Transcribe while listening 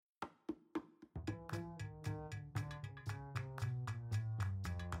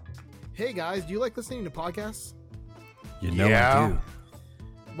Hey guys, do you like listening to podcasts? You know I do.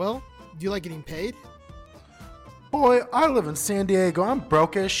 Well, do you like getting paid? Boy, I live in San Diego. I'm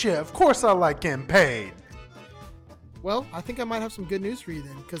broke as shit. Of course I like getting paid. Well, I think I might have some good news for you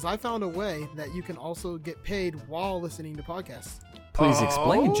then, because I found a way that you can also get paid while listening to podcasts. Please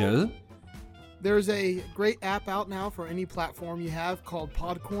explain, Joe. There's a great app out now for any platform you have called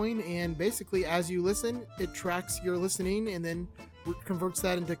Podcoin, and basically as you listen, it tracks your listening and then converts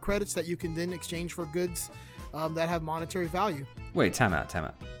that into credits that you can then exchange for goods that have monetary value. Wait, time out.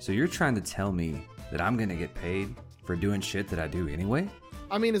 So you're trying to tell me that I'm going to get paid for doing shit that I do anyway?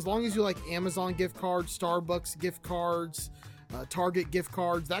 I mean, as long as you like Amazon gift cards, Starbucks gift cards, Target gift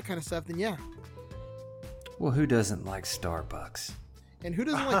cards, that kind of stuff, then yeah. Well, who doesn't like Starbucks? And who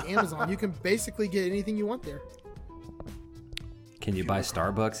doesn't like Amazon? You can basically get anything you want there. Can you buy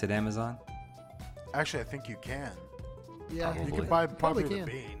Starbucks at Amazon? Actually, I think you can. Yeah, Probably. You could buy probably Probably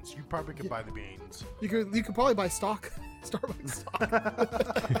the can. beans. You probably could buy the beans. You could probably buy stock, Starbucks stock.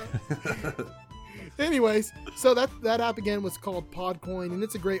 Anyways, so that app again was called Podcoin, and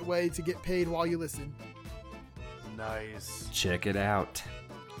it's a great way to get paid while you listen. Nice. Check it out.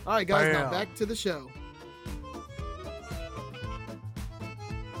 All right, guys, now Bam. back to the show.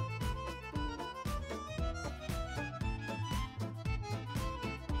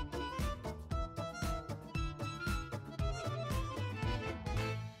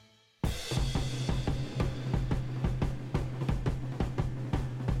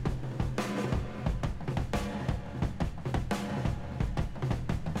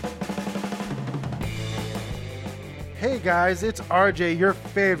 Hey guys, it's RJ, your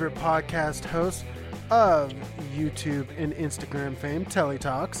favorite podcast host of YouTube and Instagram fame, Telly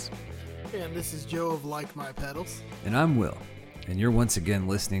Talks. And this is Joe of Like My Pedals. And I'm Will. And you're once again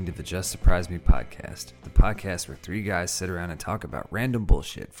listening to the Just Surprise Me podcast. The podcast where three guys sit around and talk about random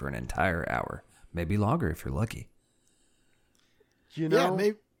bullshit for an entire hour. Maybe longer if you're lucky. You know,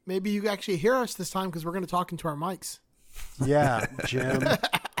 Yeah, maybe you actually hear us this time because we're going to talk into our mics. yeah, Jim.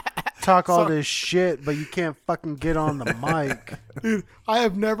 Talk all this shit, but you can't fucking get on the mic. Dude, I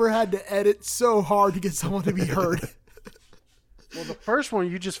have never had to edit so hard to get someone to be heard. Well, the first one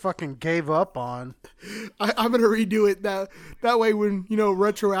you just fucking gave up on. I'm going to redo it that way when,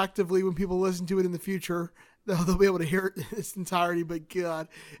 retroactively when people listen to it in the future, they'll be able to hear it in its entirety. But God,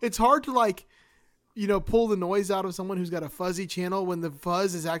 it's hard to pull the noise out of someone who's got a fuzzy channel when the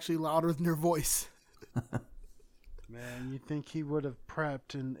fuzz is actually louder than their voice. Man, you think he would have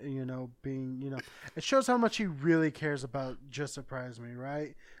prepped and, it shows how much he really cares about Just Surprise Me,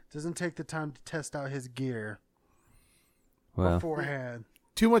 right? Doesn't take the time to test out his gear Well, beforehand.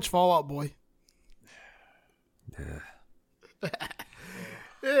 Too much Fallout Boy.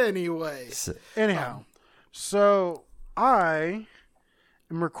 Anyway. Anyhow, so I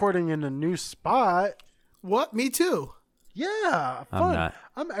am recording in a new spot. What? Me too. Yeah, I'm fun. not.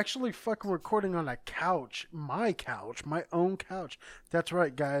 I'm actually fucking recording on a couch, my own couch. That's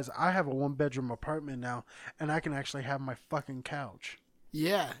right, guys. I have a 1-bedroom apartment now, and I can actually have my fucking couch.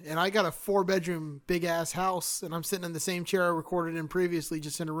 Yeah, and I got a 4-bedroom big-ass house, and I'm sitting in the same chair I recorded in previously,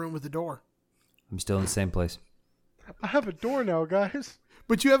 just in a room with a door. I'm still in the same place. I have a door now, guys.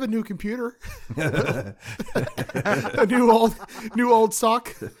 But you have a new computer. A new old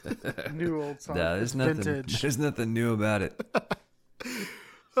stock. New old song. Nah, Vintage. there's nothing new about it.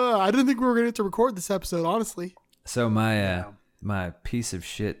 I didn't think we were going to get to record this episode, honestly. So my piece of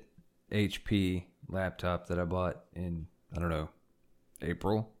shit HP laptop that I bought in, I don't know,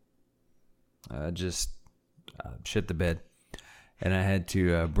 April, just shit the bed. And I had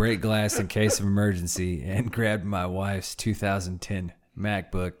to break glass in case of emergency and grabbed my wife's 2010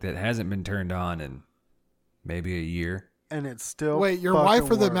 MacBook that hasn't been turned on in maybe a year. And it's still Wait, your fucking wife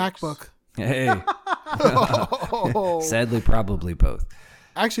or the works. MacBook? Hey, Oh. sadly, probably both.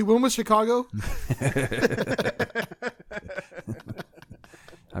 Actually, when was Chicago?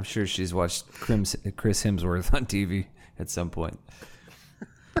 I'm sure she's watched Chris Hemsworth on TV at some point.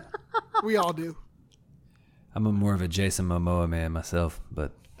 We all do. I'm more of a Jason Momoa man myself,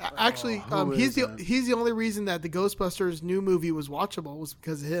 but Actually, who he's isn't? the only reason that the Ghostbusters new movie was watchable was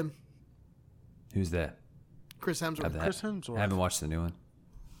because of him, who's that? Chris Hemsworth. Chris Hemsworth. I haven't watched the new one.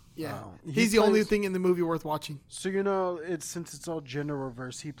 Yeah, Wow. He he's the only plays- thing in the movie worth watching. So since it's all gender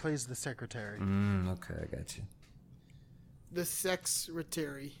reverse, he plays the secretary. Okay, I got you. The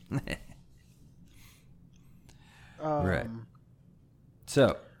Secretary. Right.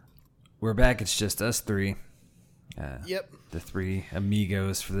 So, we're back. It's just us three. Yep. The three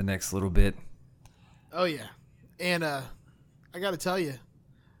amigos for the next little bit. Oh yeah, and I got to tell you,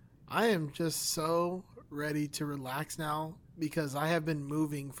 I am just so ready to relax now because I have been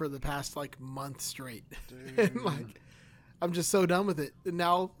moving for the past like month straight. And like I'm just so done with it. And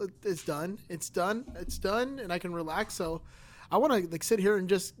now it's done. It's done. It's done and I can relax. So I want to like sit here and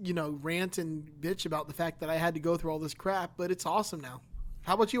just, rant and bitch about the fact that I had to go through all this crap, but it's awesome now.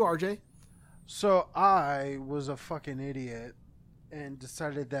 How about you, RJ? So I was a fucking idiot and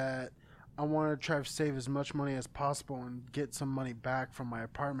decided that I wanted to try to save as much money as possible and get some money back from my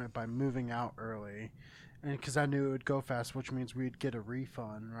apartment by moving out early. And because I knew it would go fast, which means we'd get a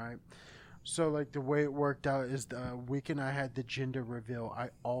refund, right? So like the way it worked out is the weekend I had the gender reveal, I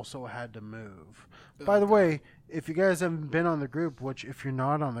also had to move. By the way, if you guys haven't been on the group, which if you're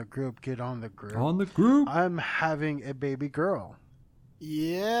not on the group, get on the group. On the group. I'm having a baby girl.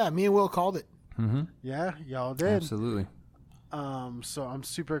 Yeah, me and Will called it. Mm-hmm. Yeah, y'all did. Absolutely. So I'm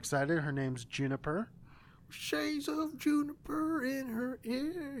super excited. Her name's Juniper. Shades of juniper in her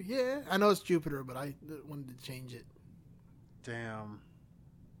ear. Yeah, I know it's Jupiter, but I wanted to change it. Damn.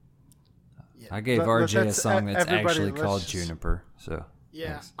 Yeah. I gave RJ a song that's actually called Juniper. So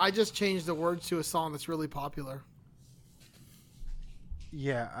yeah, thanks. I just changed the words to a song that's really popular.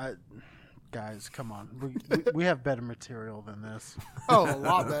 Yeah, guys, come on. We have better material than this. Oh, a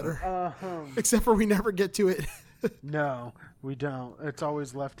lot better. Except for we never get to it. No, we don't. It's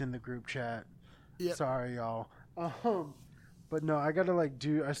always left in the group chat. Yep. Sorry, y'all. But no, I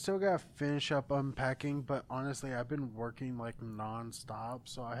still gotta finish up unpacking, but honestly, I've been working like nonstop,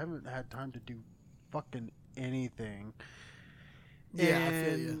 so I haven't had time to do fucking anything. Yeah, and I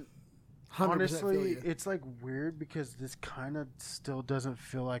feel you. 100% honestly, feel you. it's like weird because this kind of still doesn't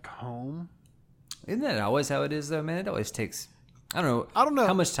feel like home. Isn't that always how it is, though, man? It always takes, I don't know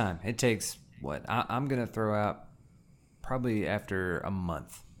how much time. It takes, what? I'm going to throw out probably after a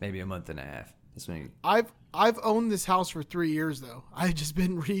month, maybe a month and a half. That's when you... I've owned this house for 3 years though. I've just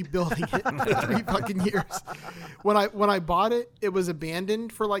been rebuilding it for 3 fucking years. When I bought it, it was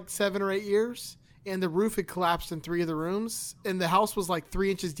abandoned for like 7 or 8 years, and the roof had collapsed in 3 of the rooms, and the house was like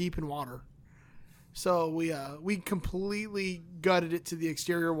 3 inches deep in water. So we completely gutted it to the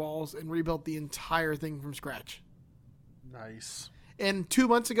exterior walls and rebuilt the entire thing from scratch. Nice. And 2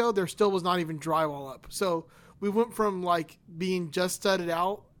 months ago, there still was not even drywall up. So we went from like being just studded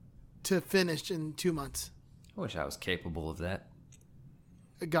out to finished in 2 months. I wish I was capable of that.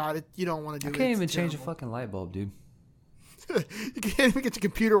 God, you don't want to do it. I can't even change a fucking light bulb, dude. You can't even get your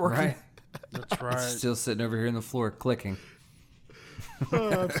computer working. Right? That's right. It's still sitting over here on the floor clicking.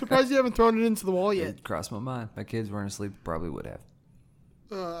 I'm surprised you haven't thrown it into the wall yet. It crossed my mind. My kids weren't asleep. Probably would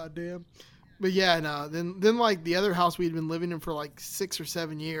have. Damn. But yeah, no. Then like the other house we'd been living in for like 6 or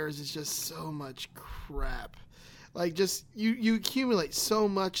 7 years is just so much crap. Like just you accumulate so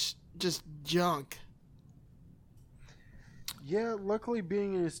much just junk. Yeah, luckily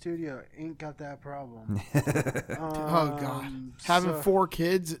being in a studio ain't got that problem. Oh god, having 4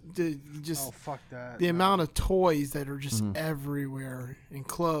 kids, just oh fuck that. The amount of toys that are just everywhere and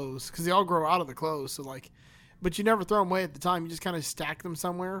clothes, because they all grow out of the clothes. So like, but you never throw them away at the time. You just kind of stack them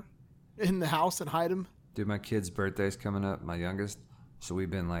somewhere in the house and hide them. Dude, my kid's birthday's coming up, my youngest. So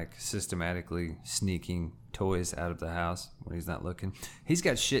we've been like systematically sneaking toys out of the house when he's not looking. He's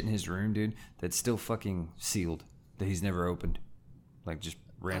got shit in his room, dude, that's still fucking sealed, that he's never opened. Like just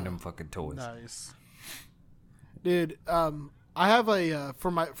random fucking toys. Nice. Dude, I have a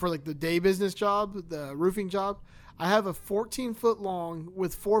for like the day business job, the roofing job, I have a 14-foot long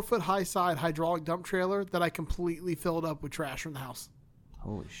with 4-foot high side hydraulic dump trailer that I completely filled up with trash from the house.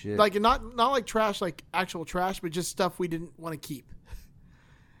 Holy shit. Like not like trash, like actual trash, but just stuff we didn't want to keep.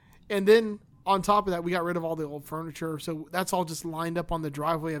 And then on top of that, we got rid of all the old furniture. So that's all just lined up on the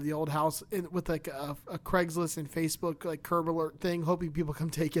driveway of the old house with like a Craigslist and Facebook like curb alert thing, hoping people come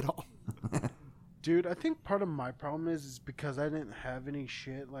take it all. Dude, I think part of my problem is because I didn't have any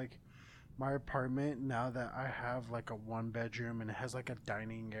shit. Like my apartment, now that I have like a 1-bedroom and it has like a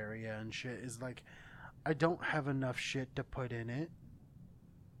dining area and shit, is like I don't have enough shit to put in it.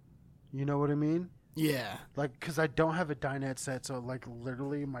 You know what I mean? Yeah. Like, because I don't have a dinette set, so like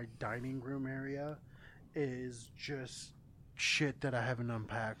literally my dining room area is just shit that I haven't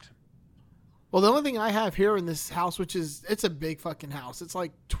unpacked. Well, the only thing I have here in this house, which is, it's a big fucking house. It's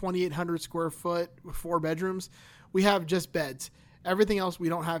like 2,800 square foot with 4 bedrooms. We have just beds. Everything else, we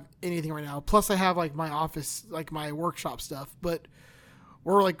don't have anything right now. Plus I have like my office, like my workshop stuff, but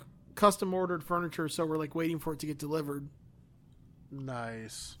we're like custom ordered furniture. So we're like waiting for it to get delivered.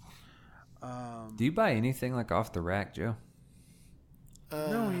 Nice. Do you buy anything like off the rack, Joe?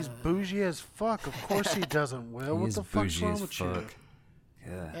 No, he's bougie as fuck. Of course he doesn't, Will. What the fuck's wrong with you?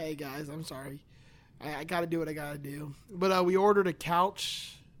 Yeah. Hey guys, I'm sorry. I got to do what I got to do. But we ordered a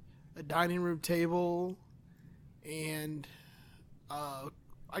couch, a dining room table, and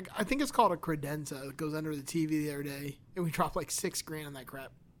I think it's called a credenza. It goes under the TV the other day, and we dropped like $6,000 on that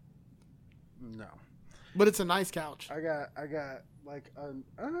crap. No. But it's a nice couch. I got like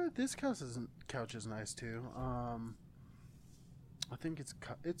this couch is nice too. I think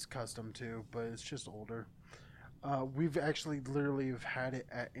it's custom too, but it's just older. We've actually literally have had it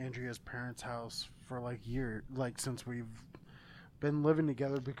at Andrea's parents' house for like since we've been living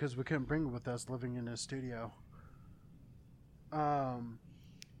together because we couldn't bring it with us living in a studio.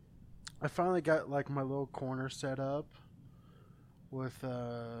 I finally got like my little corner set up with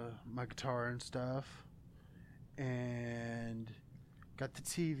my guitar and stuff, and got the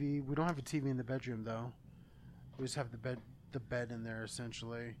TV. We don't have a TV in the bedroom though. We just have the bed in there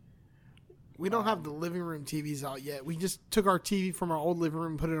essentially. We don't have the living room TVs out yet. We just took our TV from our old living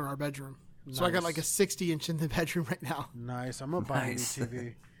room and put it in our bedroom. Nice. So I got like a 60-inch in the bedroom right now. Nice. I'm gonna buy a new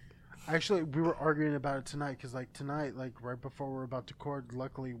TV. Actually, we were arguing about it tonight because like tonight, like right before we were about to record,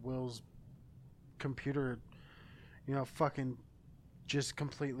 luckily Will's computer, fucking just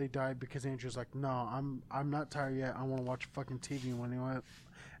completely died because Andrew's like, no, I'm not tired yet. I want to watch fucking TV when he went.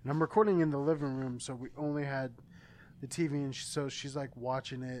 And I'm recording in the living room, so we only had the TV, and so she's like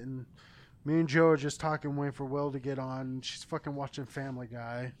watching it, and me and Joe are just talking, waiting for Will to get on. And she's fucking watching Family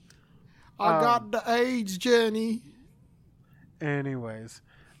Guy. I got the AIDS, Jenny. Anyways,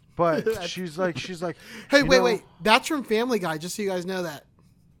 but she's like, hey, wait, that's from Family Guy. Just so you guys know that.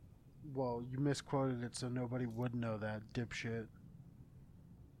 Well, you misquoted it, so nobody would know that, dipshit.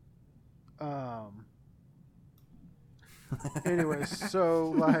 Anyways,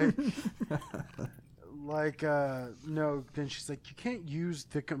 so no, then she's like, you can't use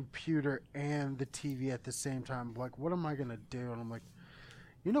the computer and the TV at the same time. Like, what am I gonna do? And I'm like,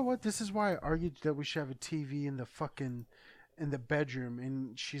 you know what? This is why I argued that we should have a TV in the bedroom.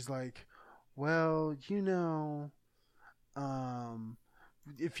 And she's like, well, if you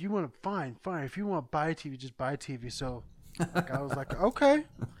want to, fine. If you want to buy a TV, just buy a TV. So I was like, okay.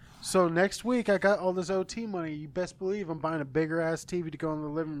 So next week I got all this OT money. You best believe I'm buying a bigger ass TV to go in the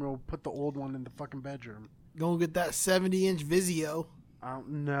living room. Put the old one in the fucking bedroom. Gonna get that 70-inch Vizio.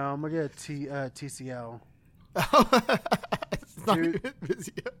 No, I'm gonna get a TCL. It's not even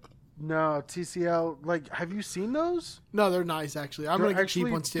Vizio. No, TCL. Like, have you seen those? No, they're nice actually. I'm gonna get cheap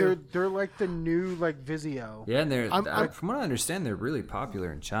ones too. They're like the new Vizio. Yeah, and from what I understand, they're really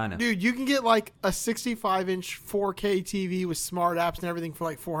popular in China. Dude, you can get like a 65-inch 4K TV with smart apps and everything for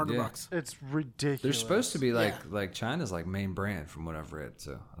like $400. It's ridiculous. They're supposed to be like China's like main brand from what I've read.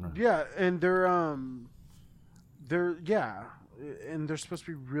 So I don't know. Yeah, and and they're supposed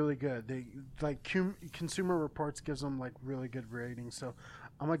to be really good. They like Consumer Reports gives them like really good ratings. So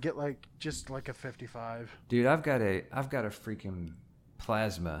I'm gonna get just like a 55. Dude, I've got a freaking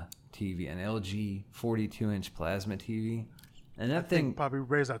plasma TV, an LG 42-inch plasma TV, and that thing probably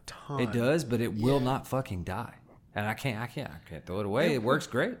weighs a ton. It does, but it will not fucking die, and I can't throw it away. It works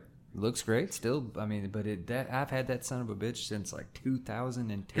great, it looks great still. I mean, but I've had that son of a bitch since like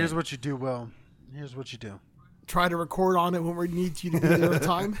 2010. Here's what you do, Will. Here's what you do. Try to record on it when we need you to be there at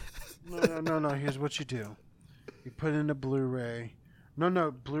time. No. Here's what you do. You put in a Blu-ray.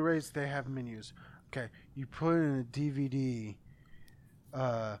 No. Blu-rays, they have menus. Okay. You put in a DVD,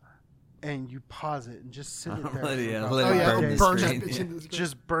 and you pause it and just sit it there.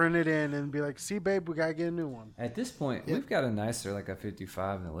 Just burn it in and be like, see, babe, we got to get a new one. At this point, we've got a nicer, like a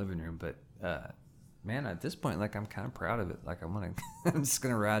 55 in the living room, but, man, at this point, like, I'm kind of proud of it. Like, I'm just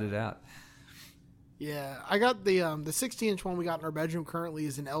going to ride it out. Yeah, I got the 60-inch one we got in our bedroom currently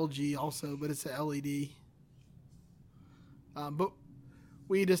is an LG also, but it's a LED. But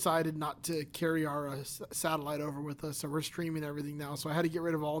we decided not to carry our satellite over with us, so we're streaming everything now. So I had to get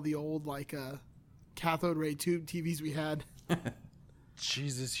rid of all the old cathode ray tube TVs we had.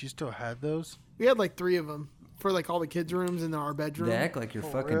 Jesus, you still had those? We had like 3 of them for like all the kids' rooms in our bedroom. They act like you're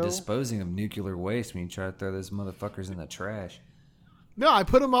fucking disposing of nuclear waste when you try to throw those motherfuckers in the trash. No, I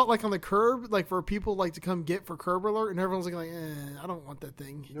put them out like on the curb, like for people like to come get for Curb Alert, and everyone's like, I don't want that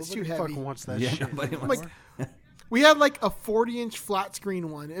thing. It's too heavy. Nobody fucking wants that shit. We had like a 40-inch flat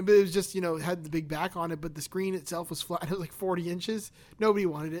screen one, but it was just, it had the big back on it, but the screen itself was flat. It was like 40 inches. Nobody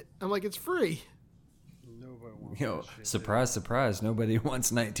wanted it. I'm like, it's free. Nobody wants that shit, surprise, surprise. Nobody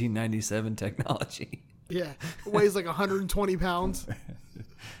wants 1997 technology. Yeah. It weighs like 120 pounds.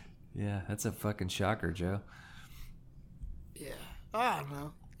 Yeah, that's a fucking shocker, Joe. Yeah. I don't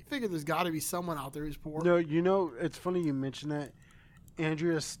know. You figure there's got to be someone out there who's poor. No, it's funny you mention that.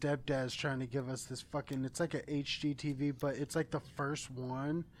 Andrea's stepdad's trying to give us this fucking, it's like a HD TV, but it's like the first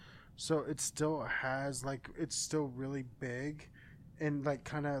one. So it still has it's still really big. and like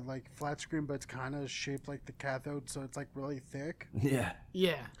kind of like flat screen, but it's kind of shaped like the cathode, so it's like really thick. Yeah.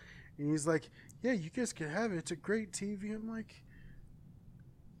 Yeah. And he's like, "Yeah, you guys can have it. It's a great TV." I'm like,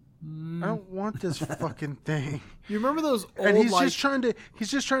 I don't want this fucking thing. You remember those old? And he's just trying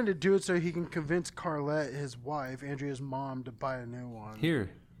to do it so he can convince Carlette, his wife, Andrea's mom, to buy a new one.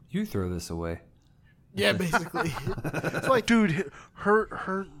 Here, you throw this away. Yeah, basically. It's like, Dude,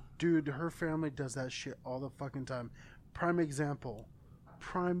 her family does that shit all the fucking time. Prime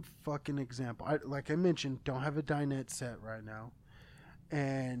fucking example. Like I mentioned, don't have a dinette set right now,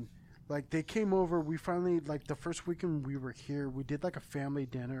 and like they came over. We finally, like the first weekend we were here, we did like a family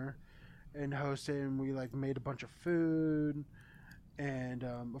dinner and hosted, and we like made a bunch of food. And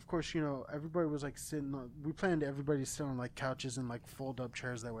of course, you know, everybody was like sitting on, we planned everybody to sit on like couches and like fold up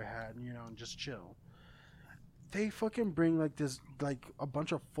chairs that we had, you know, and just chill. They fucking bring like this, like a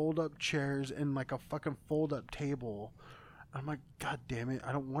bunch of fold up chairs and like a fucking fold up table. I'm like, God damn it,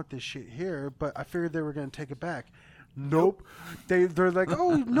 I don't want this shit here. But I figured they were going to take it back. Nope. They're like,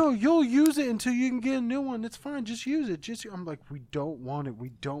 oh no, you'll use it until you can get a new one. It's fine, just use it. I'm like, we don't want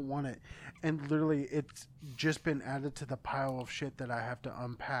it. And literally, it's just been added to the pile of shit that I have to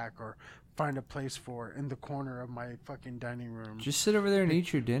unpack or find a place for in the corner of my fucking dining room. Just sit over there and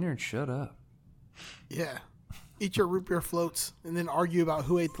eat your dinner and shut up. yeah, eat your root beer floats and then argue about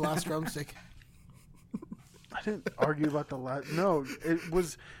who ate the last drumstick. I didn't argue about the last. No, it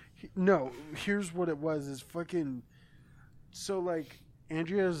was. No, here's what it was. Is fucking. So like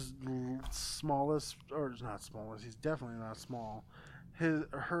Andrea's smallest, or not smallest. He's definitely not small.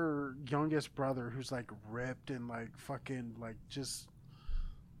 Her youngest brother, who's like ripped and like fucking like just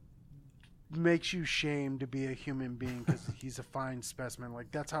makes you shame to be a human being because he's a fine specimen.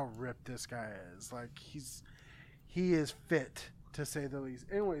 Like that's how ripped this guy is. Like he is fit to say the least.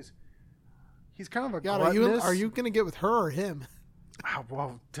 Anyways, he's kind of a God, gluttonous. are you gonna get with her or him?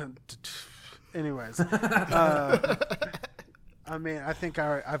 Well, anyways, I mean, I think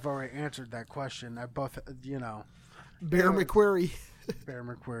I've already answered that question. I both, you know, Bear McQuarrie. Bear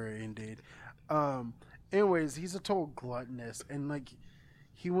McQuarrie, indeed. Anyways, he's a total gluttonous, and like,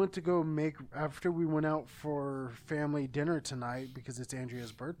 he went to go make after we went out for family dinner tonight because it's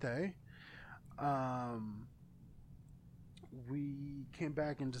Andrea's birthday. We came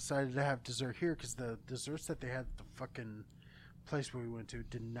back and decided to have dessert here because the desserts that they had at the fucking place where we went to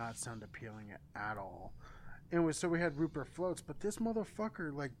did not sound appealing at all. Anyway, so we had root beer floats, but this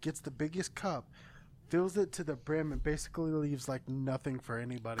motherfucker like gets the biggest cup, fills it to the brim, and basically leaves like nothing for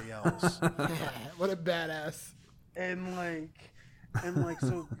anybody else. What a badass! and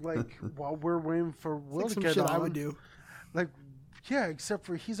so like while we're waiting for Will It's to like get some on, shit I would do. like yeah, except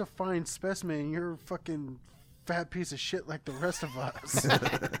for he's a fine specimen, and you're a fucking fat piece of shit like the rest of us.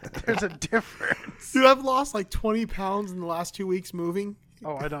 There's a difference. Dude, I've lost like 20 pounds in the last 2 weeks moving.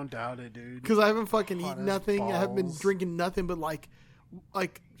 Oh, I don't doubt it, dude. Because I haven't fucking Hot eaten as nothing. I haven't been balls. drinking nothing but like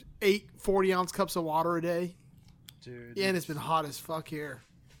 8 40-ounce cups of water a day. Dude. Yeah, and it's been hot as fuck here.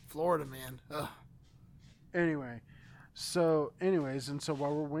 Florida, man. Ugh. Anyways, and so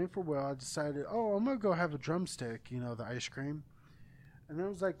while we're waiting for Will, I decided, I'm going to go have a drumstick, you know, the ice cream. And then it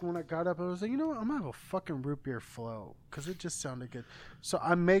was like, when I got up, I was like, you know what, I'm going to have a fucking root beer float, because it just sounded good. So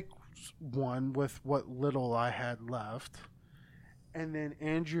I make one with what little I had left. And then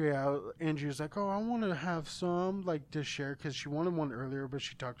Andrea's like, I want to have some, like, to share, because she wanted one earlier, but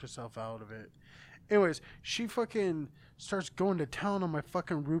she talked herself out of it. Anyways, she fucking starts going to town on my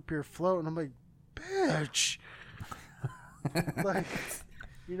fucking root beer float, and I'm like, bitch. Like,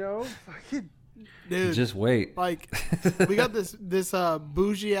 you know, fucking. Dude, Just wait. like, we got this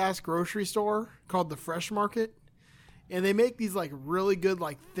bougie ass grocery store called the Fresh Market, and they make these like really good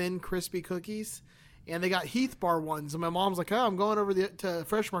like thin crispy cookies, and they got Heath Bar ones. And my mom's like, I'm going over to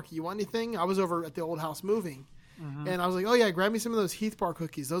Fresh Market. You want anything? I was over at the old house moving, and I was like, oh yeah, grab me some of those Heath Bar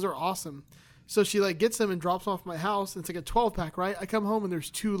cookies. Those are awesome. So she like gets them and drops them off at my house. And it's like a 12-pack, right? I come home and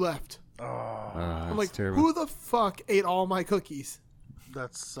there's 2 left. I'm like, terrible. who the fuck ate all my cookies?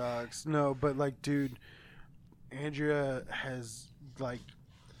 That sucks. No, but like, dude, Andrea has like,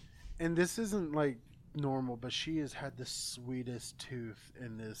 and this isn't like normal, but she has had the sweetest tooth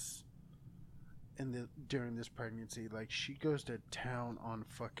during this pregnancy. Like, she goes to town on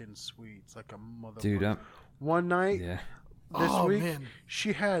fucking sweets like a motherfucker. Dude, One night, yeah. this week, man.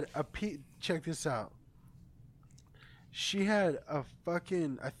 she had check this out. She had a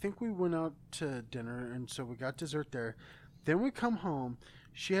fucking, I think we went out to dinner, and so we got dessert there. Then we come home.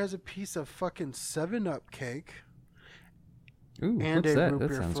 She has a piece of fucking 7-Up cake. Ooh, and what's a that? root That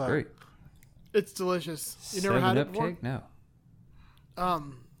beer sounds float. great. It's delicious. You never had it 7-Up before? cake? No.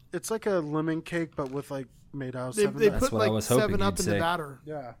 It's like a lemon cake, but with like made out of They 7-Up. put what I like was hoping 7 Up you'd in the say. batter.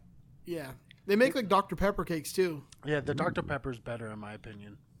 Yeah. Yeah. They make like Dr. Pepper cakes too. Yeah, the Dr. Pepper's better in my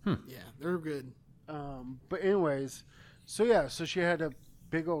opinion. Yeah, they're good. But anyways, so she had a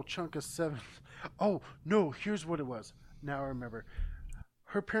big old chunk of 7. Oh, no, here's what it was. Now I remember.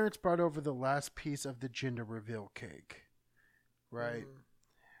 Her parents brought over the last piece of the gender reveal cake. Right?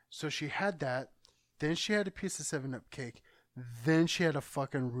 So she had that. Then she had a piece of 7-Up cake. Then she had a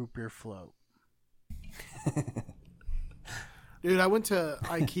fucking root beer float. Dude, I went to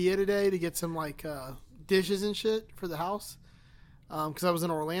IKEA today to get some like dishes and shit for the house because I was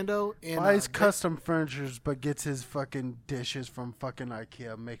in Orlando. And Buys custom furnitures but gets his fucking dishes from fucking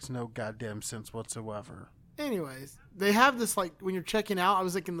IKEA. Makes no goddamn sense whatsoever. Anyways, they have this like when you're checking out. I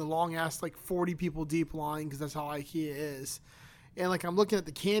was like in the long ass like 40 people deep line because that's how IKEA is. And like I'm looking at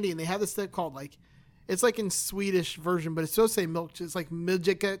the candy and they have this thing called like it's like in Swedish version, but it's supposed to say milk. It's like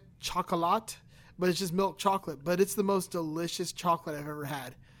Milka chocolate, but it's just milk chocolate. But it's the most delicious chocolate I've ever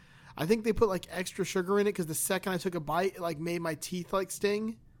had. I think they put like extra sugar in it because the second I took a bite, it like made my teeth like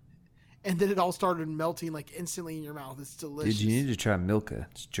sting, and then it all started melting like instantly in your mouth. It's delicious. Dude, you need to try Milka.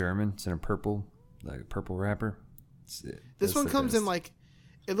 It's German. It's in a purple, like a purple wrapper. This one comes in like,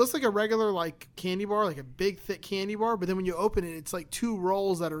 it looks like a regular like candy bar, like a big thick candy bar. But then when you open it, it's like 2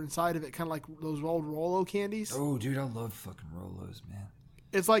 rolls that are inside of it, kind of like those old Rolo candies. Oh, dude, I love fucking Rolos, man.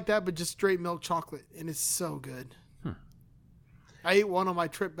 It's like that, but just straight milk chocolate, and it's so good. I ate one on my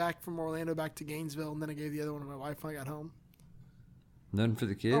trip back from Orlando back to Gainesville, and then I gave the other one to my wife when I got home. None for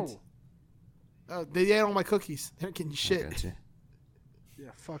the kids? Oh, they ate all my cookies. They're getting shit. Gotcha.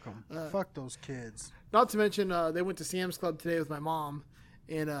 Yeah, fuck them. Fuck those kids. Not to mention, they went to Sam's Club today with my mom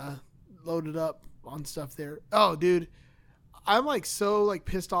and loaded up on stuff there. Oh, dude, I'm like so like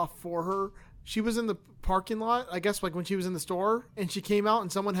pissed off for her. She was in the parking lot, I guess, like when she was in the store, and she came out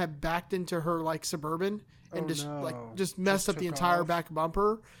and someone had backed into her like Suburban and just messed up the entire back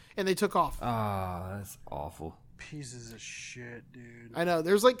bumper, and they took off. Ah, that's awful. Pieces of shit, dude. I know.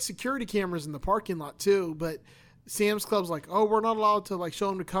 There's like security cameras in the parking lot too, but Sam's Club's like, oh, we're not allowed to like show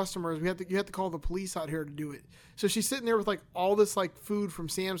them to customers. You have to call the police out here to do it. So she's sitting there with like all this like food from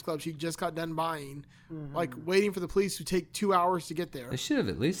Sam's Club she just got done buying, like waiting for the police to take 2 hours to get there. They should have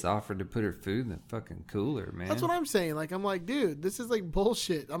at least offered to put her food in the fucking cooler, man. That's what I'm saying. Like, I'm like, dude, this is like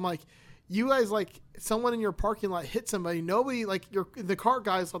bullshit. I'm like, you guys, like, someone in your parking lot hit somebody. Nobody, like, the car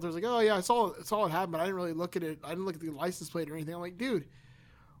guys out there's like, oh yeah, I saw it happen, but I didn't really look at it. I didn't look at the license plate or anything. I'm like, dude,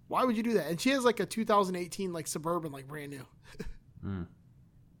 why would you do that? And she has like a 2018 like Suburban, like brand new, and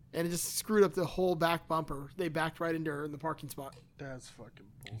it just screwed up the whole back bumper. They backed right into her in the parking spot. That's fucking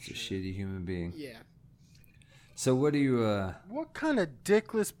It's bullshit. a shitty human being. Yeah. So what do you What kind of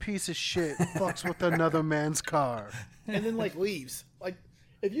dickless piece of shit fucks with another man's car? And then like leaves. Like,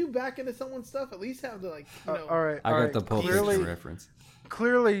 if you back into someone's stuff, at least have the like, you know. All right, I got the Pulp clearly, Fiction reference.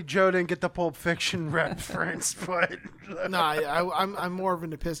 Clearly, Joe didn't get the Pulp Fiction reference, but No, I'm more of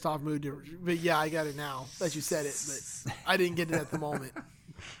in a pissed off mood. But yeah, I got it now that you said it, but I didn't get it at the moment.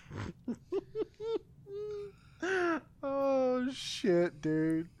 Oh shit,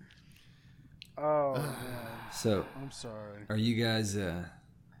 dude. Oh man. So I'm sorry. are you guys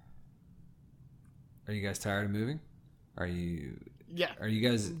tired of moving? Are you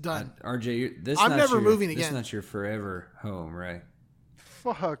guys Done. RJ, I'm never moving This again. is not your forever home, right?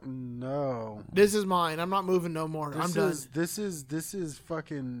 Fuck no. This is mine. I'm not moving no more. I'm done. This is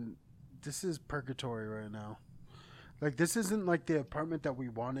purgatory right now. Like, this isn't like the apartment that we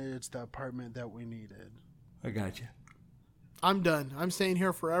wanted. It's the apartment that we needed. I got you. I'm done. I'm staying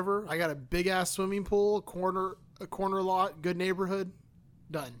here forever. I got a big ass swimming pool, a corner lot, good neighborhood.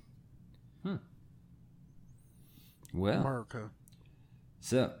 Done. Well, America.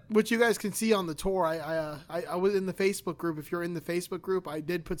 so Which you guys can see on the tour. I was in the Facebook group. If you're in the Facebook group, I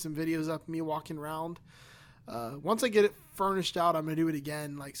did put some videos up of me walking around. Once I get it furnished out, I'm gonna do it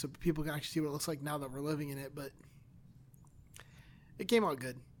again, like so people can actually see what it looks like now that we're living in it. But it came out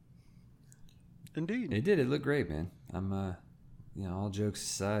good. Indeed. it did. It looked great, man. I'm, all jokes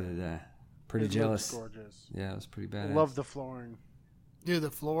aside, pretty It jealous. looks gorgeous. Yeah, it was pretty bad. Love the flooring. Dude,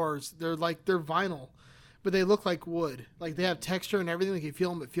 the floors, they're vinyl, but they look like wood. Like they have texture and everything. Like you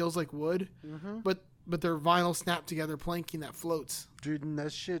feel them, it feels like wood. But they're vinyl snapped together planking that floats. Dude, and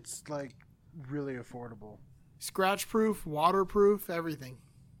that shit's like really affordable. Scratch proof, waterproof, everything.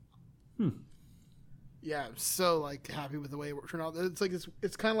 Yeah, I'm so like happy with the way it turned out. It's like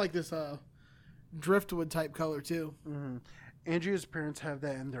it's kind of like this driftwood type color too. Andrea's parents have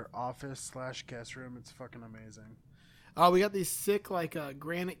that in their office / guest room. It's fucking amazing. We got these sick like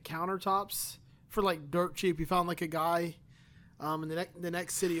granite countertops for like dirt cheap. We found like a guy in the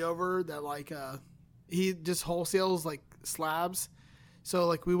next city over that like he just wholesales like slabs. So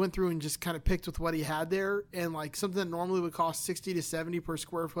like we went through and just kind of picked with what he had there, and like something that normally would cost 60 to 70 per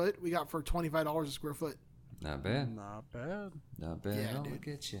square foot, we got for $25 a square foot. Not bad. Not bad. Not bad Yeah, at all. dude. Look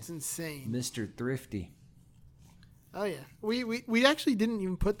at you. It's insane. Mr. Thrifty. Oh yeah, we actually didn't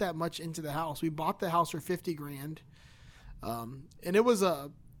even put that much into the house. We bought the house for $50,000, and it was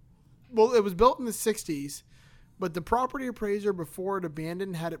it was built in the '60s, but the property appraiser before it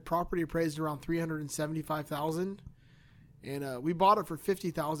abandoned had it property appraised around $375,000, and we bought it for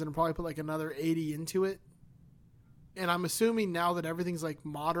 $50,000 and probably put like another $80,000 into it. And I'm assuming now that everything's like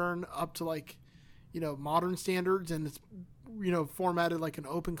modern, up to like, modern standards, and it's formatted like an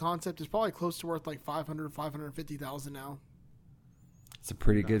open concept, is probably close to worth like $550,000 now. It's a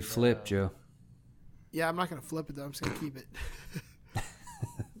pretty good flip, Joe. Yeah, I'm not gonna flip it though. I'm just gonna keep it.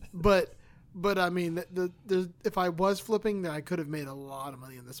 but I mean, if I was flipping, then I could have made a lot of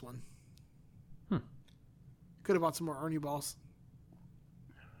money in this one. Could have bought some more Ernie balls.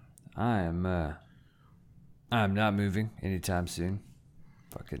 I'm not moving anytime soon.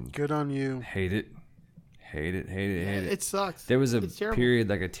 Fucking Good on you. hate it. Hate it. It sucks. There was a It's terrible. period,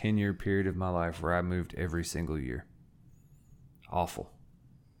 like a 10-year period of my life where I moved every single year. Awful.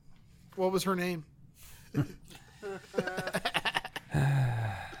 What was her name?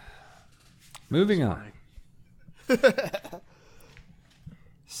 Moving on.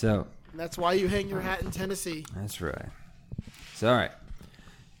 So, That's why you hang your hat in Tennessee. that's right. So, all right.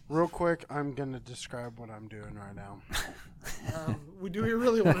 Real quick, I'm going to describe what I'm doing right now. Do we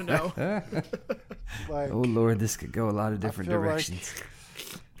really want to know? Like, Oh, Lord, this could go a lot of different feel like- directions.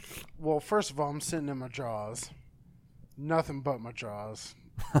 well, first of all, I'm sitting in my drawers. Nothing but my drawers.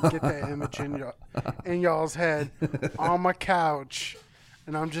 Get that image in y'all's head on my couch.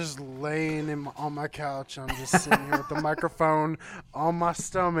 And I'm just laying on my couch. I'm just sitting here with the microphone on my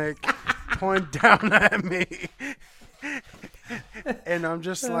stomach, pointing down at me. And I'm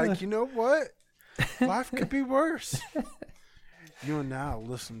just like, you know what? Life could be worse. You are now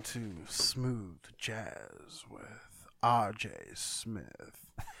listen to Smooth Jazz with RJ Smith.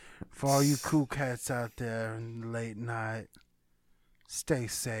 For all you cool cats out there in the late night, stay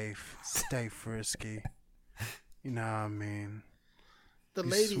safe, stay frisky. You know what I mean? The Be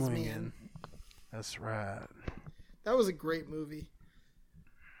Ladies swinging. Man. That's right. That was a great movie.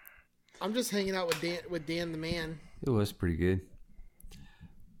 I'm just hanging out with Dan the Man. It was pretty good.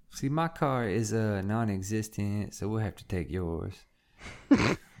 See, my car is non-existent, so we'll have to take yours.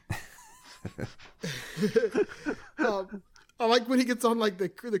 I like when he gets on like the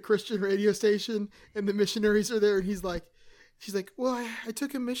Christian radio station and the missionaries are there, and she's like, well, I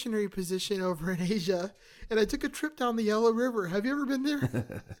took a missionary position over in Asia, and I took a trip down the Yellow River. Have you ever been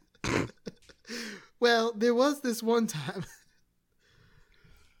there? Well, there was this one time.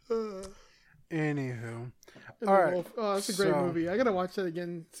 Anywho. All right. Oh, that's a great So- movie. I gotta watch that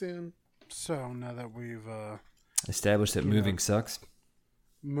again soon. So now that we've Established that moving sucks.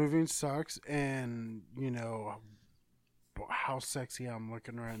 moving sucks, and you know how sexy I'm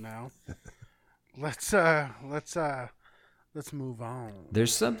looking right now. Let's move on.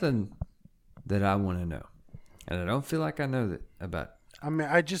 There's something that I want to know, and I don't feel like I know that about. I mean,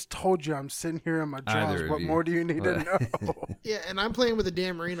 I just told you I'm sitting here in my jaws. Either of What you. more do you need to know? Yeah, and I'm playing with a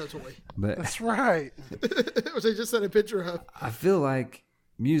Dan Marino toy, But That's right. which I just sent a picture of, I feel like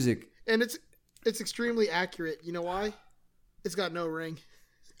music. and it's extremely accurate. You know why? It's got no ring.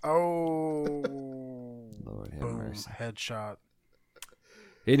 Oh, Lord have boom! mercy. Headshot.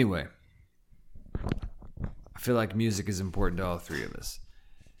 Anyway, I feel like music is important to all three of us.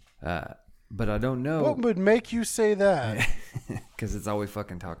 But I don't know. What would make you say that? Because it's all we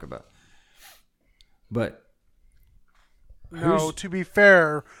fucking talk about. But No, to be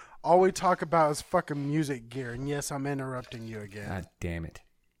fair, all we talk about is fucking music gear. And yes, I'm interrupting you again. God damn it.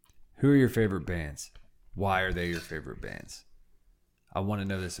 Who are your favorite bands? Why are they your favorite bands? I want to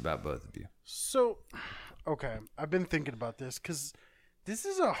know this about both of you. So, okay, I've been thinking about this because this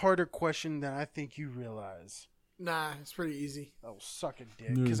is a harder question than I think you realize. Nah, it's pretty easy. Oh, suck a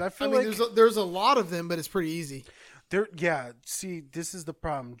dick. Because I feel I mean, like there's a lot of them, but it's pretty easy. yeah. See, this is the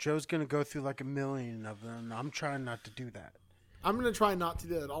problem. Joe's gonna go through like a million of them. And I'm trying not to do that. I'm gonna try not to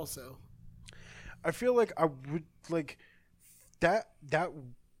do that also. I feel like I would like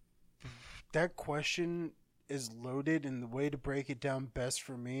that question is loaded, and the way to break it down best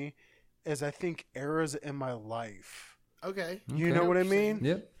for me is I think eras in my life. Okay. You know what I mean?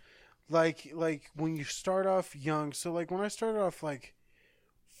 Yep. Like when you start off young. So like when I started off like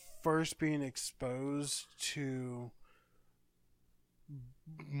first being exposed to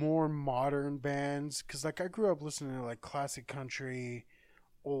more modern bands, because like I grew up listening to like classic country,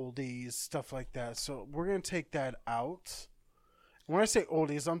 oldies, stuff like that. So we're gonna take that out. When I say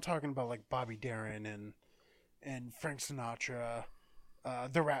oldies, I'm talking about like Bobby Darin and Frank Sinatra,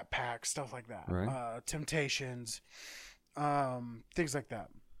 the Rat Pack, stuff like that. Right. Temptations, things like that.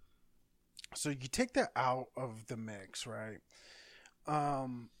 So you take that out of the mix, right?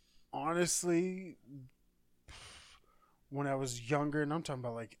 Honestly, when I was younger, and I'm talking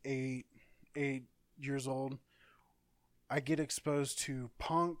about like 8 years old, I get exposed to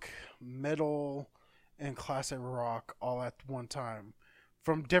punk, metal, and classic rock all at one time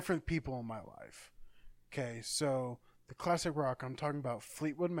from different people in my life. Okay, so the classic rock, I'm talking about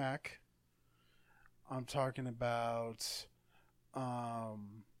Fleetwood Mac. I'm talking about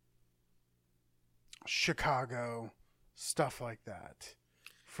Chicago, stuff like that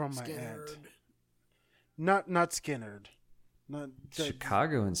from my aunt. Not Skinnerd. Not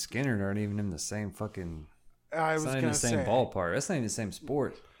Chicago and Skinner aren't even in the same fucking. I was it's not gonna in the same say ballpark. That's not even the same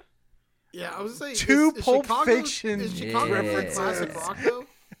sport. Yeah, I was saying two Pulp Chicago, Fiction is Chicago references. classic rock though?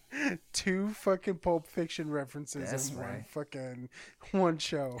 Two fucking Pulp Fiction references That's in right. one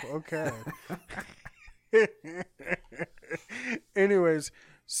show. Okay. Anyways,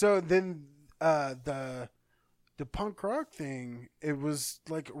 so then the punk rock thing, it was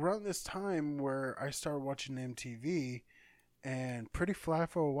like around this time where I started watching MTV and Pretty Fly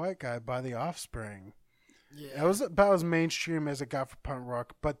for a White Guy by The Offspring. Yeah. It was about as mainstream as it got for punk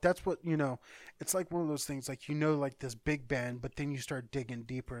rock, but that's what, it's like one of those things, like, like this big band, but then you start digging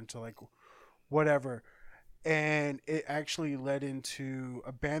deeper into like whatever. And it actually led into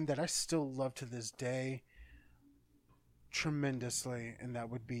a band that I still love to this day tremendously, and that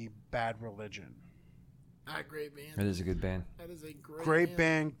would be Bad Religion. Great band. It is a good band. That is a Great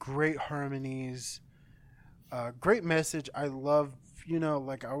band, great harmonies, great message. I love,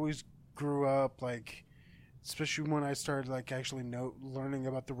 like I always grew up like, especially when I started like actually learning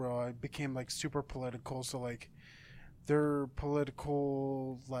about the world, I became like super political. So like their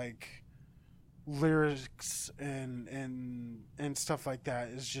political like lyrics and stuff like that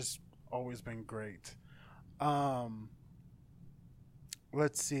has just always been great.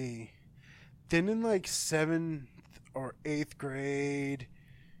 Let's see. Then in like 7th or 8th grade,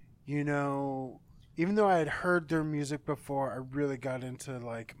 even though I had heard their music before, I really got into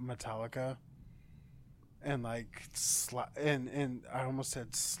like Metallica. And like and I almost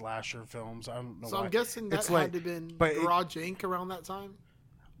said slasher films. I don't know. So why. I'm guessing that had to have been Garage Inc. around that time.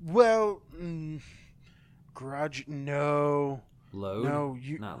 Well, Garage no. Load? No,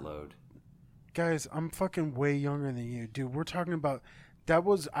 not Load. Guys, I'm fucking way younger than you, dude. We're talking about I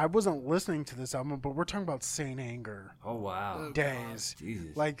wasn't listening to this album, but we're talking about Saint Anger. Oh wow. Days.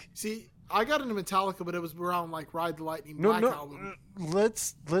 Jesus. Like, see, I got into Metallica, but it was around like Ride the Lightning Black album.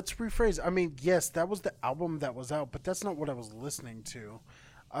 Let's rephrase. I mean, yes, that was the album that was out, but that's not what I was listening to.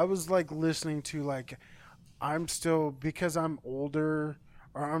 I was like listening to like I'm still, because I'm older,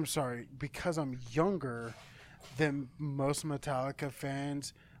 or I'm sorry, because I'm younger than most Metallica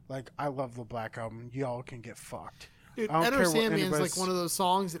fans. Like, I love the Black Album. Y'all can get fucked. Dude, Enter Sandman's like one of those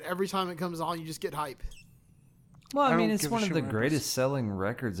songs that every time it comes on, you just get hype. Well, I mean, it's one of the greatest selling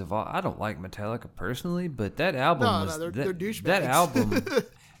records of all. I don't like Metallica personally, but that album they're douchebags. That album.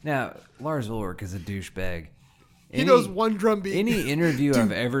 Now, Lars Ulrich is a douchebag. He knows one drum beat. Any interview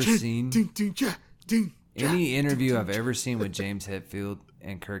I've ever seen, any interview I've ever seen with James Hetfield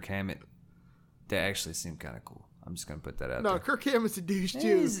and Kirk Hammett, they actually seem kind of cool. I'm just gonna put that out there. No, Kirk Hammett's a douche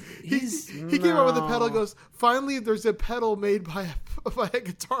too. He came up with a pedal. Goes, finally, there's a pedal made by a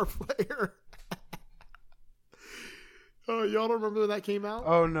guitar player. Oh, y'all don't remember when that came out?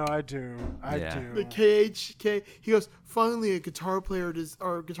 Oh no, I do. I do. The KHK. He goes, finally, a guitar player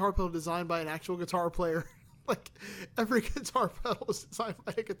guitar pedal designed by an actual guitar player. Like every guitar pedal is designed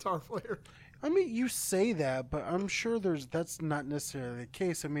by a guitar player. I mean, you say that, but I'm sure that's not necessarily the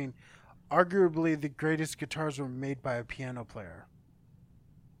case. I mean, arguably the greatest guitars were made by a piano player.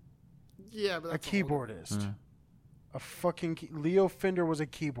 Yeah, but that's a keyboardist. A fucking Leo Fender was a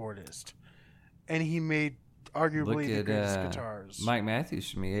keyboardist, and he made arguably the greatest guitars. Mike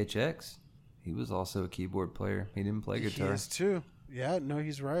Matthews from EHX, he was also a keyboard player. He didn't play guitar. He is too. Yeah, no,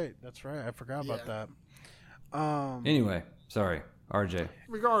 he's right. That's right. I forgot about that. Anyway, sorry, RJ.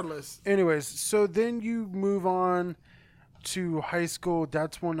 Regardless. Anyways, so then you move on to high school.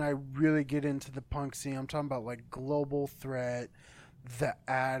 That's when I really get into the punk scene. I'm talking about like Global Threat, The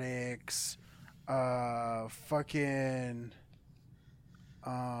Addicts, fucking,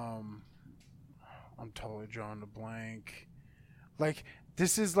 I'm totally drawing a blank. Like,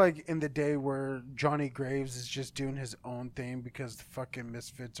 this is like in the day where Johnny Graves is just doing his own thing because the fucking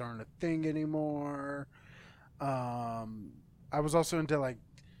Misfits aren't a thing anymore. I was also into like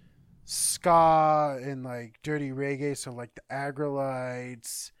ska and like dirty reggae, so like the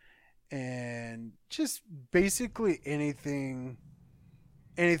Agrolites and just basically anything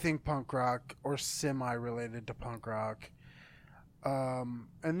punk rock or semi related to punk rock.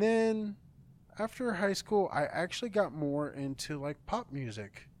 And then after high school, I actually got more into like pop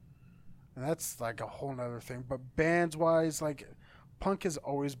music, and that's like a whole nother thing. But bands wise, like punk has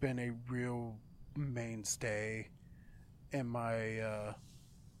always been a real mainstay in my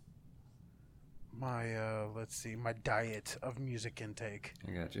my diet of music intake.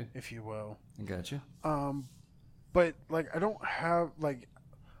 I got you. If you will. I got you. But like I don't have like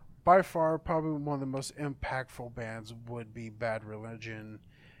by far probably one of the most impactful bands would be Bad Religion.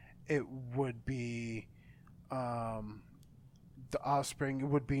 It would be The Offspring. It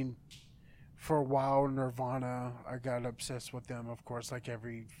would be for a while Nirvana. I got obsessed with them, of course, like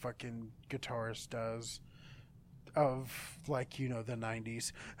every fucking guitarist does. Of like the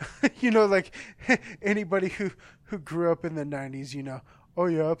 90s. Like anybody who grew up in the 90s, oh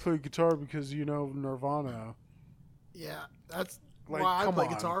yeah, I play guitar because Nirvana. Yeah, that's Like, why I come play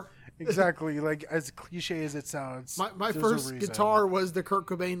on. guitar. Exactly, like as cliche as it sounds. My there's first a reason. guitar was the Kurt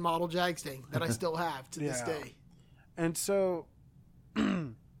Cobain model Jagstang that I still have to this Yeah. day. And so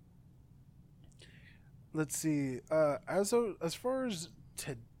let's see, as far as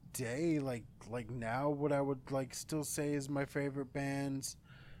today, like now, what I would like still say is my favorite bands.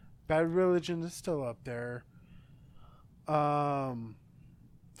 Bad Religion is still up there.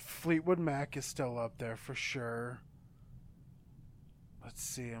 Fleetwood Mac is still up there for sure. Let's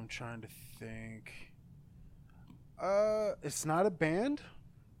see, I'm trying to think. It's not a band,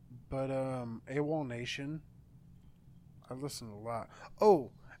 but AWOL Nation. I listen a lot.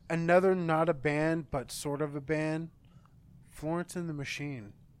 Oh, another not a band, but sort of a band. Florence and the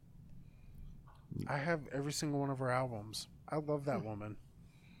Machine. I have every single one of her albums. I love that woman.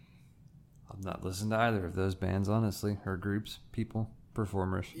 I've not listened to either of those bands, honestly, or groups, people,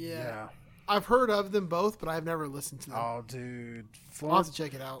 performers. Yeah. I've heard of them both, but I've never listened to them. Oh, dude. I'll have to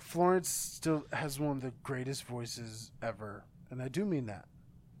check it out. Florence still has one of the greatest voices ever. And I do mean that.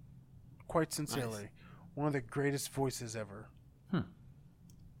 Quite sincerely. Nice. One of the greatest voices ever.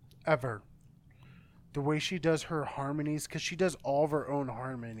 Ever. The way she does her harmonies, because she does all of her own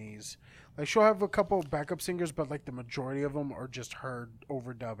harmonies. Like, she'll have a couple of backup singers, but, like, the majority of them are just her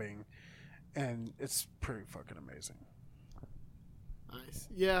overdubbing. And it's pretty fucking amazing. Nice.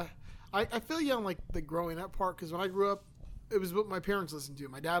 Yeah. I feel you on, like, the growing up part, because when I grew up, it was what my parents listened to.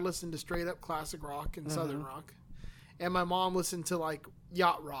 My dad listened to straight up classic rock and southern rock. And my mom listened to, like,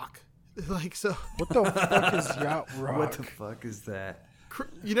 yacht rock. Like, so. What the fuck is yacht rock? What the fuck is that?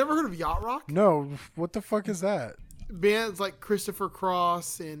 You never heard of yacht rock? No. What the fuck is that? Bands like Christopher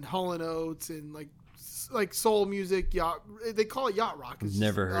Cross and Hall & Oates and, like soul music, yacht. They call it yacht rock. It's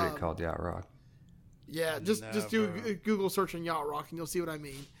never heard it called yacht rock. Yeah, just do a Google search on yacht rock and you'll see what I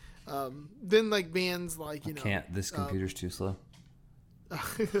mean. Then like bands like I can't. This computer's too slow.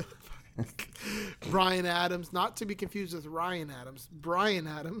 Bryan Adams, not to be confused with Ryan Adams. Bryan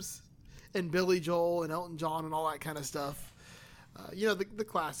Adams and Billy Joel and Elton John and all that kind of stuff. The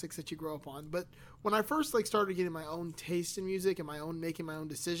classics that you grow up on. But when I first like started getting my own taste in music and making my own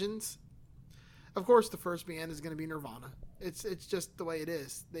decisions, of course the first band is going to be Nirvana. It's just the way it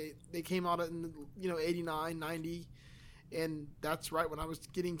is. They came out in 89, 90. And that's right when I was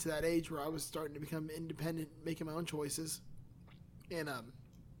getting to that age where I was starting to become independent, making my own choices. And,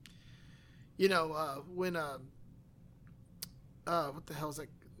 when, what the hell is that?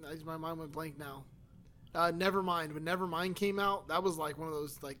 My mind went blank now. Nevermind. When Nevermind came out, that was like one of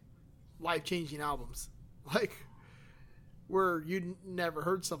those like life-changing albums. Like, where you'd never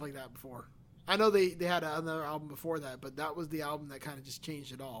heard stuff like that before. I know they had another album before that, but that was the album that kind of just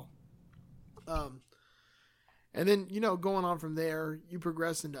changed it all. And then, going on from there, you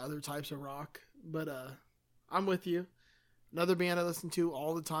progress into other types of rock. But I'm with you. Another band I listened to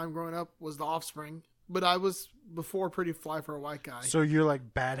all the time growing up was The Offspring. But I was before Pretty Fly for a White Guy. So you're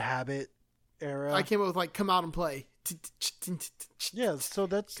like Bad Habit era? I came up with like Come Out and Play. Yeah, so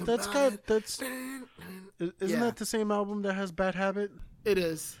isn't that the same album that has Bad Habit? It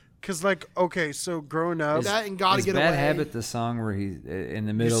is. Because, like, okay, so growing up... That and Gotta Get Away. Bad Habit the song where he's in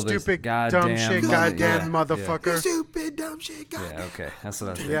the middle of this stupid, goddamn... dumb shit, goddamn motherfucker. You stupid, dumb shit, goddamn... Yeah, okay. That's what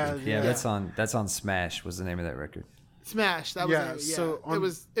I was thinking. Yeah, that's on Smash was the name of that record. Smash, that was it. Yeah. So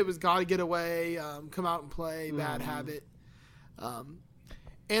it was Gotta Get Away, Come Out and Play, Bad Habit.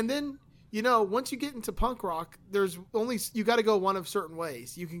 And then, once you get into punk rock, you got to go one of certain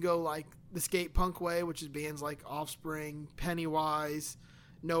ways. You can go like the skate punk way, which is bands like Offspring, Pennywise,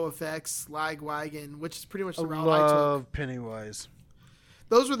 No Effects, Lagwagon, which is pretty much the route I took. love Pennywise.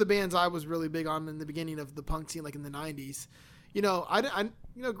 those were the bands I was really big on in the beginning of the punk scene, like in the 90s. You know,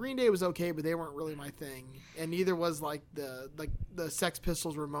 Green Day was okay, but they weren't really my thing, and neither was like the Sex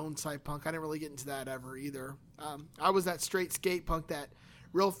Pistols, Ramones type punk. I didn't really get into that ever either. I was that straight skate punk, that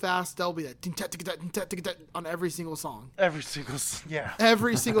real fast double beat, that on every single song. Every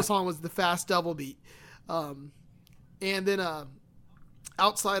single song was the fast double beat. And then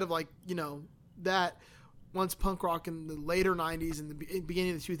outside of like, you know, that, once punk rock in the later 90s and the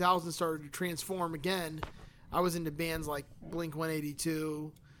beginning of the 2000s started to transform again, I was into bands like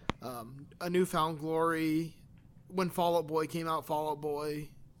Blink-182, A Newfound Glory. When Fall Out Boy came out, Fall Out Boy.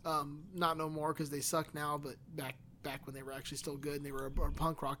 Not no more because they suck now, but back when they were actually still good and they were a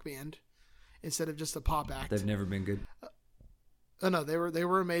punk rock band instead of just a pop act. They've never been good. No, they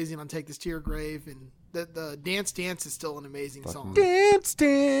were amazing on Take This to Your Grave, and the Dance Dance is still an amazing song. Dance,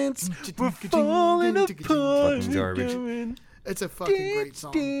 dance, we're falling apart. Fucking garbage. It's a fucking great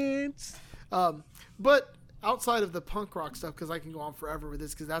song. Dance. But outside of the punk rock stuff, because I can go on forever with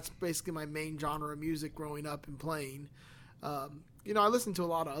this, because that's basically my main genre of music growing up and playing. You know, I listen to a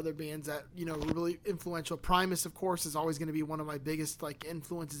lot of other bands that, you know, were really influential. Primus, of course, is always going to be one of my biggest like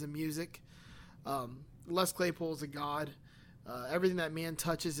influences in music. Les Claypool is a god. Everything that man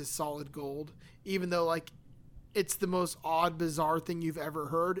touches is solid gold. Even though like it's the most odd, bizarre thing you've ever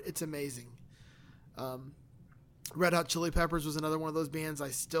heard, it's amazing. Red Hot Chili Peppers was another one of those bands I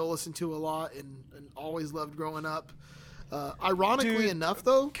still listen to a lot and always loved growing up. Ironically enough,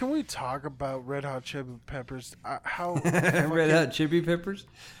 though, can we talk about Red Hot Chili Peppers? How Red Hot Chili Peppers?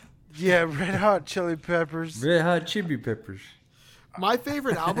 Yeah, Red Hot Chili Peppers. Red Hot Chili Peppers. My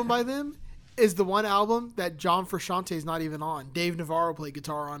favorite album by them is the one album that John Frusciante is not even on. Dave Navarro played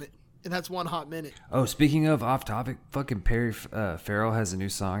guitar on it, and that's One Hot Minute. Oh, speaking of off topic, fucking Perry Farrell has a new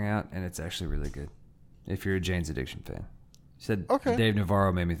song out, and it's actually really good. If you're a Jane's Addiction fan, he said okay. Dave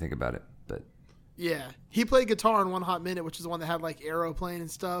Navarro made me think about it, but yeah, he played guitar on One Hot Minute, which is the one that had like Arrow playing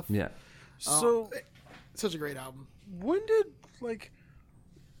and stuff. Yeah, so such a great album. When did like,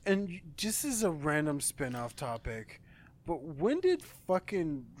 and this is a random spin-off topic, but when did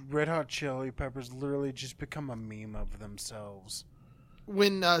fucking Red Hot Chili Peppers literally just become a meme of themselves?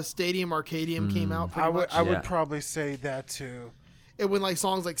 When Stadium Arcadium came out, I would probably say that too. And when like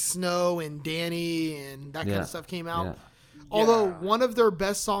songs like Snow and Danny and that kind of stuff came out. Yeah. Although one of their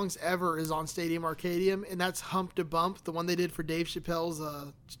best songs ever is on Stadium Arcadium, and that's Hump to Bump, the one they did for Dave Chappelle's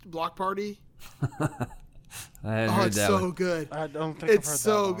block party. I hadn't heard it's that so one. good. I don't think I've heard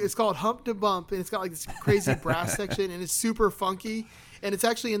that one. It's called Hump to Bump, and it's got like this crazy brass section, and it's super funky, and it's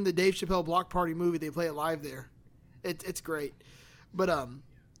actually in the Dave Chappelle block party movie. They play it live there. It's great. But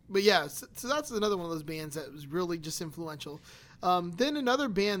yeah, so that's another one of those bands that was really just influential. Then another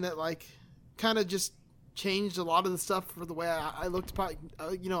band that like kind of just changed a lot of the stuff for the way I looked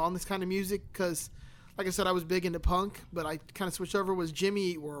on this kind of music, because like I said, I was big into punk, but I kind of switched over, was Jimmy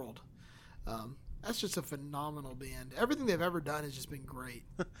Eat World. That's just a phenomenal band. Everything they've ever done has just been great.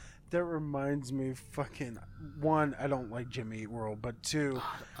 That reminds me, fucking one, I don't like Jimmy Eat World, but two,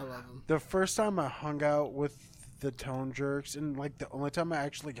 I love them. The first time I hung out with the Tone Jerks, and like the only time I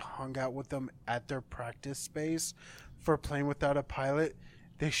actually hung out with them at their practice space for Playing Without a Pilot,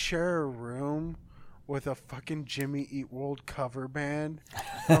 they share a room with a fucking Jimmy Eat World cover band.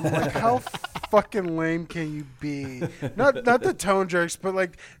 I'm like, how fucking lame can you be? Not the Tone Jerks, but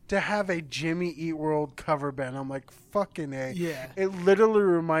like to have a Jimmy Eat World cover band. I'm like, fucking A. Yeah. It literally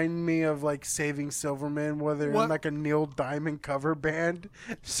reminded me of like Saving Silverman, where they're in like a Neil Diamond cover band.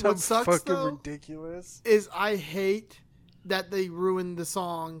 So what sucks, fucking though, ridiculous. Is I hate that they ruined the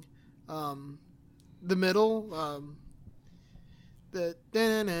song, the middle, because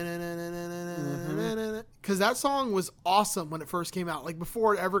that song was awesome when it first came out, like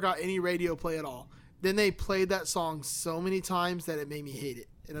before it ever got any radio play at all. Then they played that song so many times that it made me hate it,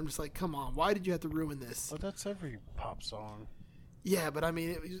 and I'm just like, come on, why did you have to ruin this? Well, that's every pop song. Yeah, but I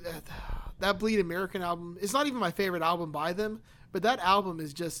mean, that Bleed American album, it's not even my favorite album by them, but that album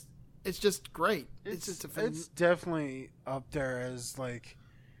is just, it's just great. It's definitely up there as like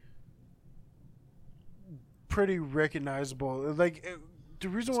pretty recognizable. Like the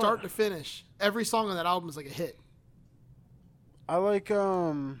reason why start to finish, every song on that album is like a hit. I like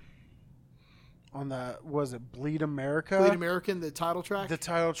on that, was it Bleed America? Bleed American, the title track. The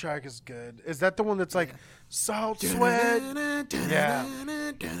title track is good. Is that the one that's like Salt Sweat? Yeah.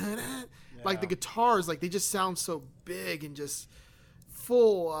 Like the guitars, like they just sound so big and just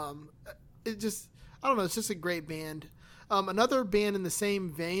full. It just, I don't know. It's just a great band. Another band in the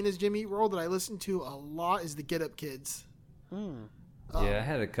same vein as Jimmy Eat World that I listen to a lot is the Get Up Kids. Yeah, I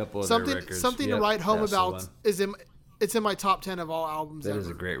had a couple of their records. Something to Write Home About It's in my top 10 of all albums. That ever. is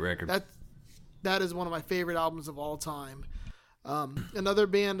a great record. That is one of my favorite albums of all time. Another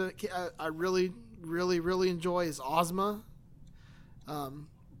band I really, really, really enjoy is Ozma.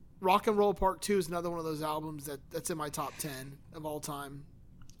 Rock and Roll Part 2 is another one of those albums that's in my top 10 of all time.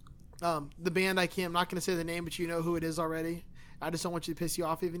 The band I'm not going to say the name, but you know who it is already. I just don't want you to piss you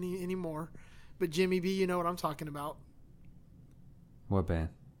off even anymore. But Jimmy B, you know what I'm talking about. What band?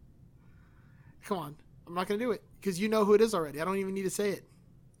 Come on. I'm not going to do it because you know who it is already. I don't even need to say it.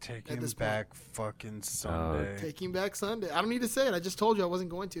 Taking Back fucking Sunday. Taking Back Sunday. I don't need to say it. I just told you I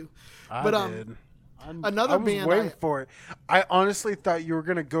wasn't going to. I did. I was waiting for it. I honestly thought you were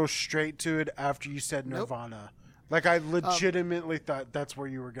going to go straight to it after you said Nirvana. Nope. Like, I legitimately thought that's where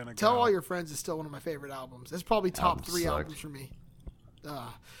you were going to go. Tell All Your Friends is still one of my favorite albums. It's probably top 3 albums for me.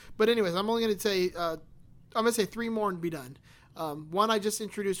 But anyways, I'm only going to say I'm going to say 3 more and be done. One I just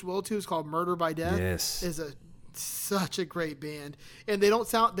introduced Will to is called Murder by Death. Yes. Is such a great band. And they don't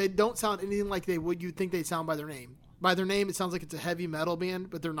sound anything like you'd think they'd sound by their name. By their name, it sounds like it's a heavy metal band,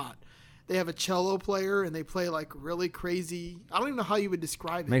 but they're not. They have a cello player, and they play like really crazy. I don't even know how you would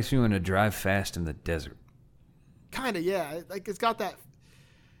describe it. Makes me want to drive fast in the desert. Kind of, yeah. Like it's got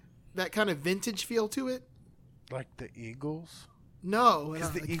that kind of vintage feel to it. Like the Eagles? No.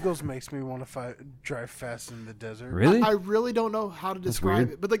 Because the Eagles makes me want to drive fast in the desert. Really? I really don't know how to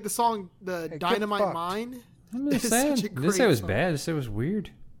describe it. But like the song, Dynamite Mine. I'm just saying. Didn't say it was bad. I said it was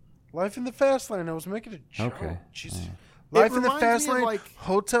weird. Life in the Fast Lane. I was making a joke. Okay. Jesus. Life in the Fast Lane,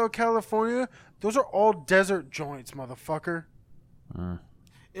 Hotel California, those are all desert joints, motherfucker.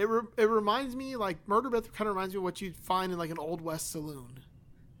 It reminds me, like, Murder By Death kind of reminds me of what you'd find in, like, an Old West saloon.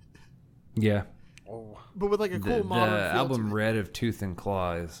 Yeah. Oh. But with, like, a cool modern The feel album to it. Red of Tooth and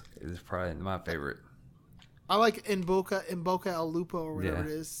Claw is probably my favorite. I like In Boca El Lupo or whatever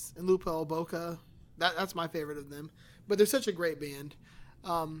it is. In Lupo El Boca. That's my favorite of them. But they're such a great band.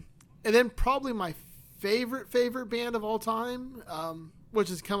 And then probably my favorite band of all time, which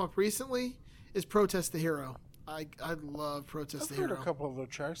has come up recently, is Protest the Hero. I love Protest the Hero. I've heard a couple of their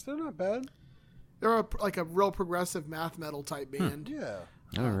tracks. They're not bad. They're like a real progressive math metal type band. Yeah.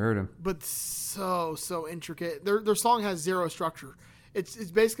 I never heard them. But so intricate. Their song has zero structure. It's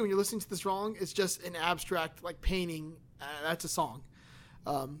basically, when you're listening to the song, it's just an abstract like painting. That's a song.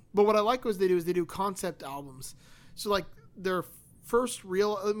 But what I like was they do concept albums. So like their first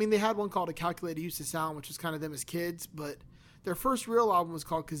real, they had one called A Calculated Use of Sound, which was kind of them as kids, but their first real album was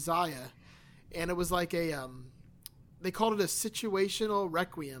called Kazaya, and it was like they called it a situational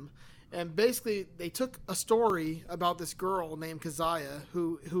requiem, and basically they took a story about this girl named Kazaya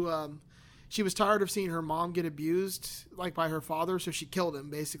who she was tired of seeing her mom get abused like by her father, so she killed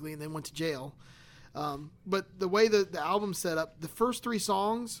him basically, and then went to jail. But the way the album's set up, the first 3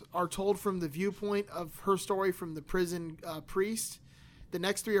 songs are told from the viewpoint of her story from the prison priest. The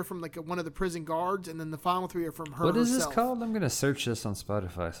next 3 are from like one of the prison guards, and then the final 3 are from her What is herself. this called? I'm going to search this on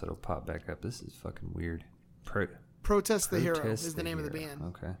Spotify so it'll pop back up. This is fucking weird. Protest the Hero is the name of the band.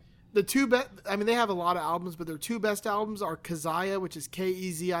 Okay. The 2 best, they have a lot of albums, but their 2 best albums are Kazaya, which is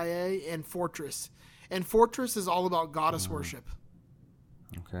Kezia, and Fortress. And Fortress is all about goddess worship.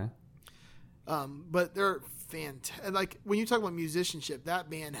 Okay. But they're fantastic. Like when you talk about musicianship, that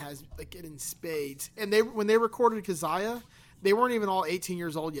band has like it in spades. And when they recorded Kazaya, they weren't even all 18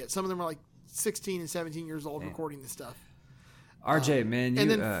 years old yet. Some of them were like 16 and 17 years old recording this stuff. RJ, man, you. And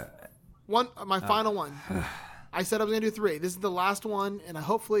then my final one. I said I was gonna do 3. This is the last one, and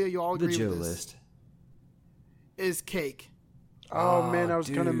hopefully you all agree the Joe with this. list Is Cake. Oh man, I was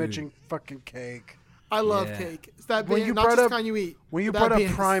gonna mention fucking Cake. I love Cake. It's that When band, you not brought just up- kind you eat. When you That brought up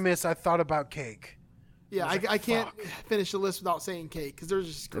band is- Primus, I thought about Cake. Yeah, I can't finish the list without saying Cake because they're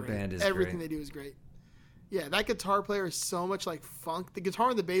just The great. band is Everything great. they do is great. Yeah, that guitar player is so much like funk. The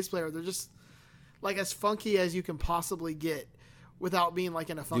guitar and the bass player, they're just like as funky as you can possibly get without being like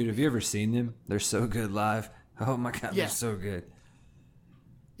in a funky. Dude, have you ever seen them? They're so good live. Oh my god, Yeah. they're so good.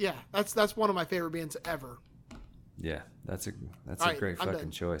 Yeah, that's one of my favorite bands ever. Yeah, that's a right, great I'm fucking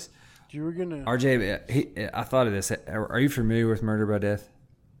done. choice. You were gonna RJ, I thought of this. Are you familiar with Murder by Death?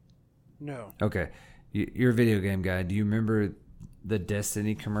 no. Okay, you're a video game guy. Do you remember the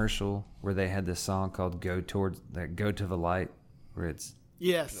Destiny commercial where they had this song called "Go to the Light," where it's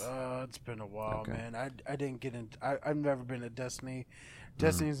Yes. It's been a while, Okay. man. I didn't get into. I've never been to Destiny.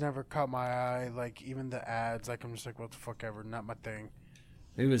 Destiny's never caught my eye. Like even the ads, like I'm just like, what the fuck ever, not my thing.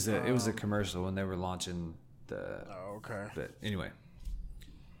 it was a commercial when they were launching the. Oh, okay. But anyway,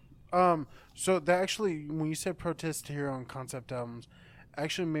 So that actually, when you said Protest Hero and concept albums,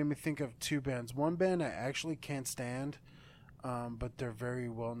 actually made me think of 2 bands. One band I actually can't stand, but they're very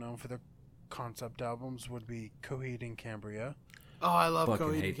well known for their concept albums would be Coheed and Cambria. Oh, I love Fucking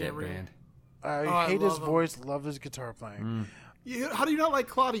Coheed and hate that Cambria. band. I hate his love him. voice, love his guitar playing. How do you not like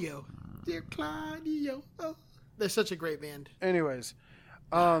Claudio? Dear Claudio. Oh, they're such a great band. Anyways,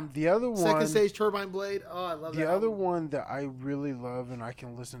 the other one, Second Stage Turbine Blade. Oh, I love that. the other album. one that I really love and I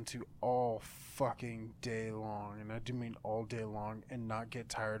can listen to all fucking day long, and I do mean all day long, and not get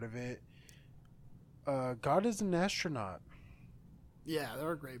tired of it. God is an Astronaut. Yeah,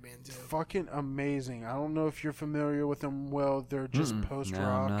 they're a great band too. Fucking amazing. I don't know if you're familiar with them. Well, they're just post No, I'm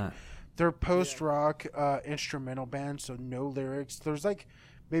rock. not. They're post rock instrumental band, so no lyrics. There's like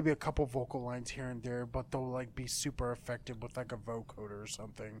maybe a couple vocal lines here and there, but they'll like be super effective with like a vocoder or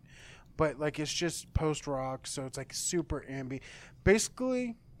something. But like it's just post rock, so it's like super ambient.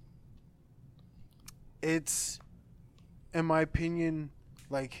 Basically, it's, in my opinion,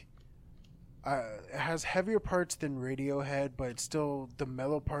 like it has heavier parts than Radiohead, but it's still the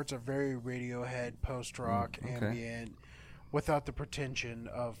mellow parts are very Radiohead, post rock, okay. ambient, without the pretension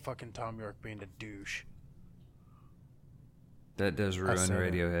of fucking Tom York being a douche. That does ruin said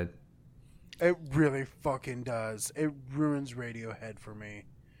it. Radiohead. It really fucking does. It ruins Radiohead for me.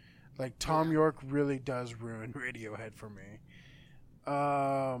 Like Tom York really does ruin Radiohead for me.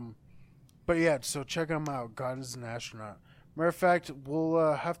 But yeah, so check them out. God is an Astronaut. Matter of fact,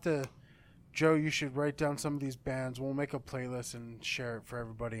 we'll have to. Joe, you should write down some of these bands. We'll make a playlist and share it for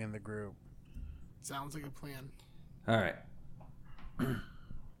everybody in the group. Sounds like a plan. All right.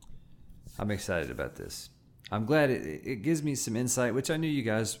 I'm excited about this. I'm glad it gives me some insight, which I knew you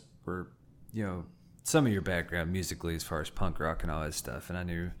guys were, some of your background musically as far as punk rock and all that stuff. And I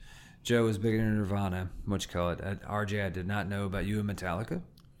knew Joe was big into Nirvana, RJ, I did not know about you and Metallica.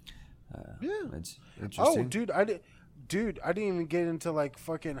 Yeah. It's Oh, interesting. dude, I didn't even get into like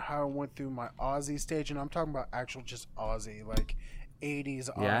fucking how I went through my Aussie stage, and I'm talking about actual just Aussie, like 80s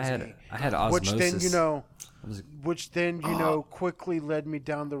Aussie. Yeah, I had Osmosis. Which then, quickly led me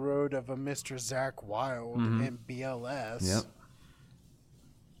down the road of a Mr. Zach Wilde and BLS. Yep.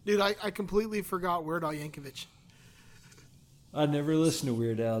 Dude, I completely forgot Weird Al Yankovic. I never listened to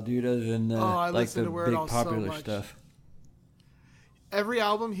Weird Al, dude, other than I like listened the to Weird big Al so popular much. stuff. Every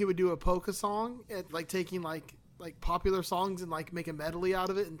album he would do a polka song, and like taking like popular songs and like make a medley out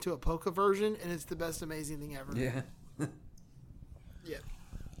of it into a polka version, and it's the best amazing thing ever. Yeah. Yeah.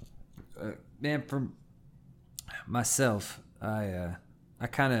 Man, for myself, I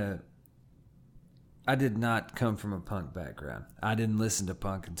did not come from a punk background. I didn't listen to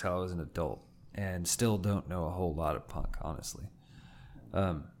punk until I was an adult, and still don't know a whole lot of punk, honestly.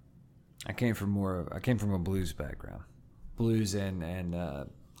 I came from a blues background, blues and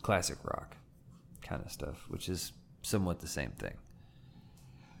classic rock kind of stuff, which is somewhat the same thing.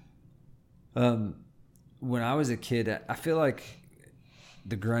 When I was a kid, I feel like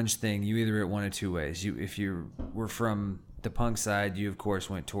the grunge thing, you either went one of two ways. If you were from the punk side, you of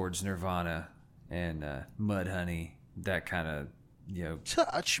course went towards Nirvana and Mudhoney, that kind of,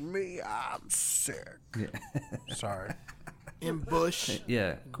 Touch me, I'm sick. Yeah. Sorry. And Bush.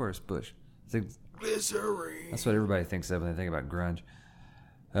 Yeah, of course, Bush. Glycerine. That's what everybody thinks of when they think about grunge.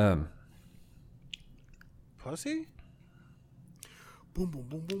 Pussy? Boom, boom,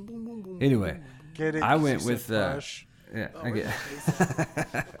 boom, boom, boom, boom, boom. Anyway, Get it? I 'cause went you with said Push. yeah, Oh, I where's get. the face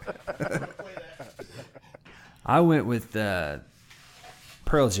at? I went with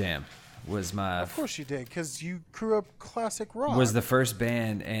Pearl Jam. Was my Of course you did, because you grew up classic rock. was the first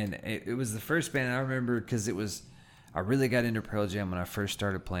band, and it was the first band I remember because I really got into Pearl Jam when I first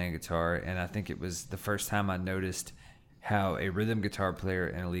started playing guitar, and I think it was the first time I noticed how a rhythm guitar player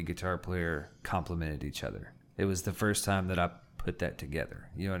and a lead guitar player complemented each other. It was the first time that I put that together.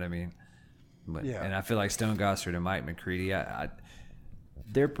 You know what I mean? Yeah. And I feel like Stone Gossard and Mike McCready,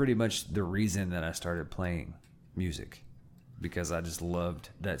 they're pretty much the reason that I started playing music, because I just loved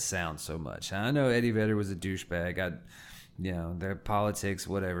that sound so much. And I know Eddie Vedder was a douchebag. Their politics,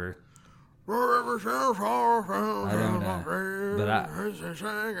 whatever. I don't know. But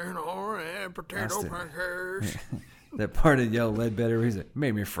that part of Yellow Ledbetter where he's like,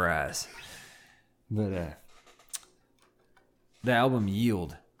 made me fries. But the album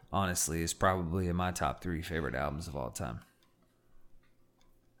Yield, honestly, is probably in my top 3 favorite albums of all time.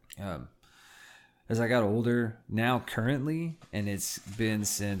 As I got older, now currently, and it's been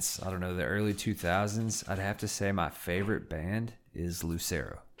since, I don't know, the early 2000s, I'd have to say my favorite band is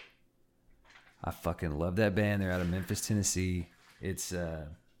Lucero. I fucking love that band. They're out of Memphis, Tennessee. It's, I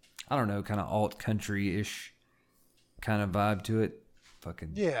don't know, kind of alt country-ish kind of vibe to it.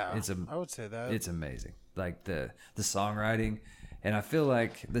 Fucking Yeah, it's I would say that. It's amazing. Like the songwriting, And I feel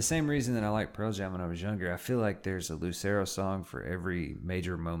like the same reason that I like Pearl Jam when I was younger, I feel like there's a Lucero song for every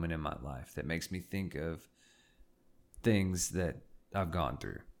major moment in my life that makes me think of things that I've gone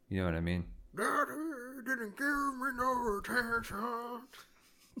through. You know what I mean? Daddy didn't give me no attention.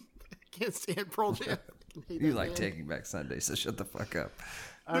 I can't stand Pearl Jam. You like Taking Back Sunday, so shut the fuck up.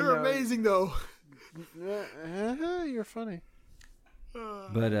 They're amazing, though. You're funny.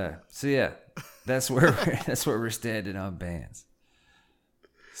 But so yeah, that's where we're standing on bands.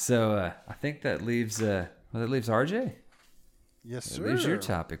 So I think that leaves RJ. Yes, sir. That leaves your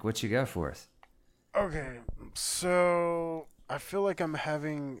topic. What you got for us? Okay, so I feel like I'm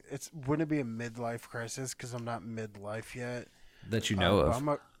having wouldn't it be a midlife crisis because I'm not midlife yet. That you know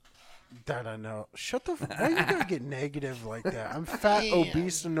of. That I know. Shut the. Why you gotta get negative like that? I'm fat,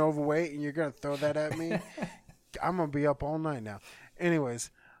 obese, and overweight, and you're gonna throw that at me. I'm gonna be up all night now.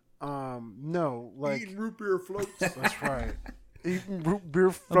 Anyways, no, like eating root beer floats. That's right. Eating root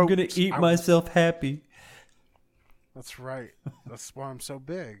beer floats. I'm gonna eat myself happy. That's right. That's why I'm so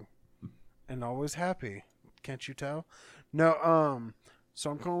big and always happy. Can't you tell? No. So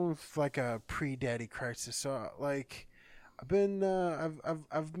I'm going with like a pre-daddy crisis. So like, I've been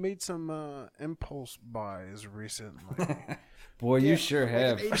I've made some impulse buys recently. Boy, you sure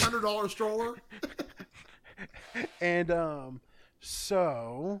have. An $800 stroller. And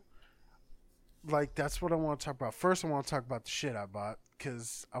so like that's what I want to talk about. First, I want to talk about the shit I bought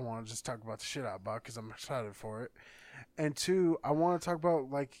because I want to just talk about the shit I bought because I'm excited for it. And two, I want to talk about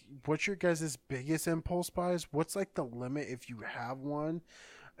like what's your guys' biggest impulse buys? What's like the limit if you have one?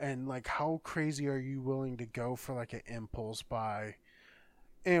 And like how crazy are you willing to go for like an impulse buy?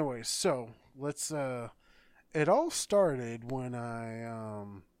 Anyway, so let's it all started when I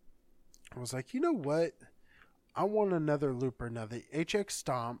was like, you know what? I want another looper now. The HX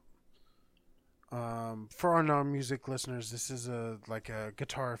Stomp. For our non-music listeners, this is like a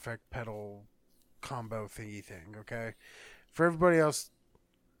guitar effect pedal combo thingy thing, okay? For everybody else,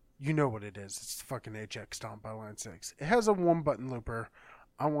 you know what it is. It's the fucking HX Stomp by Line 6. It has a one-button looper.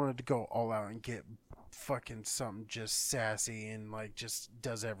 I wanted to go all out and get fucking something just sassy and like just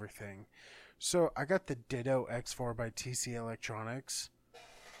does everything. So I got the Ditto X4 by TC Electronics.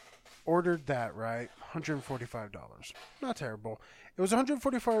 Ordered that, right? $145. Not terrible. It was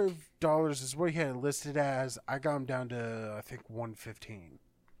 $145 is what he had it listed as. I got him down to, I think, $115.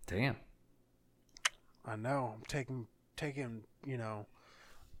 Damn. I know. I'm taking you know,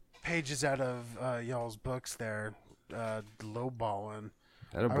 pages out of y'all's books there, lowballing.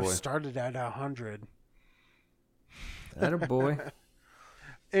 Attaboy. I started at 100. Attaboy.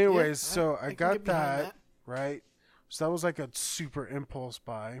 Anyways, Yeah, so I can got get behind that, right? So that was like a super impulse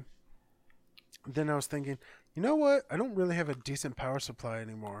buy. Then I was thinking, you know what? I don't really have a decent power supply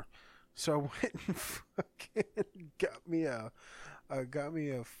anymore. So I went and fucking got me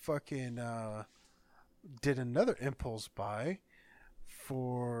a fucking did another impulse buy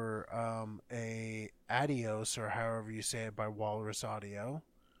for a Adios or however you say it by Walrus Audio.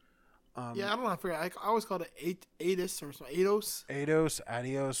 Yeah, I don't know. I forget. I always called it Atos or something. Atos. Ados,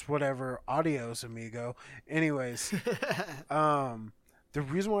 Adios, whatever. Adios, amigo. Anyways, the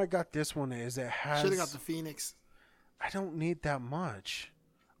reason why I got this one is it has. Should have got the Phoenix. I don't need that much.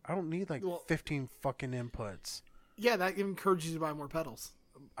 I don't need like 15 fucking inputs. Yeah, that encourages you to buy more pedals.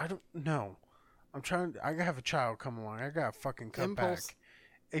 I don't know. I'm trying. I have a child come along. I got to fucking cut Impulse. back.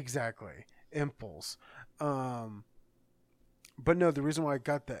 Exactly. Impulse. But no, the reason why I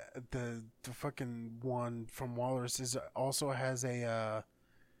got the fucking one from Walrus is it also has a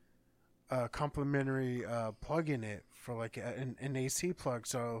complimentary plug in it for like an AC plug.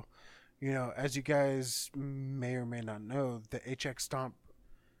 So, you know, as you guys may or may not know, the HX Stomp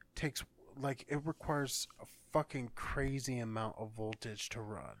takes like it requires a fucking crazy amount of voltage to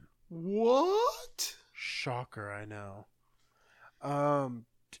run. What? Shocker, I know.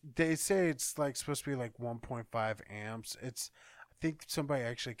 They say it's like supposed to be like 1.5 amps. I think somebody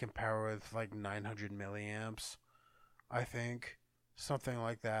actually can power with like 900 milliamps. I think something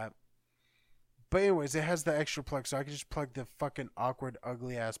like that. But anyways, it has the extra plug, so I can just plug the fucking awkward,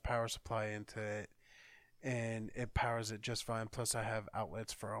 ugly ass power supply into it, and it powers it just fine. Plus, I have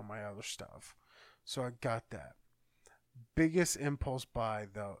outlets for all my other stuff, so I got that. Biggest impulse buy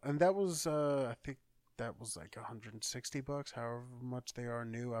though, and that was I think that was like $160, however much they are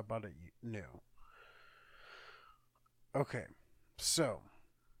new. I bought it new. Okay, so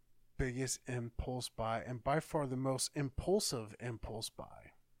biggest impulse buy, and by far the most impulsive impulse buy.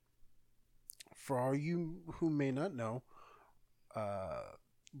 For all you who may not know,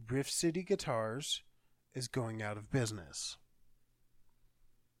 Riff City Guitars is going out of business.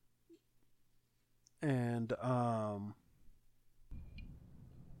 And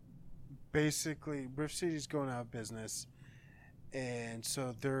basically, Rift City's going out of business, and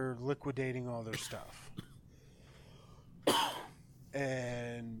so they're liquidating all their stuff.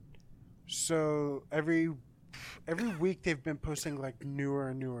 And so every week they've been posting like newer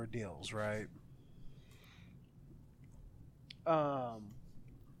and newer deals, right? And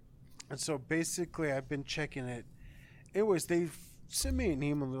so basically I've been checking it. Anyways, they've sent me an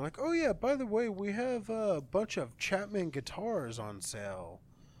email. They're like, oh yeah, by the way, we have a bunch of Chapman guitars on sale.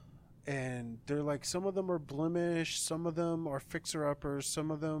 And they're like, some of them are blemish, some of them are fixer-uppers,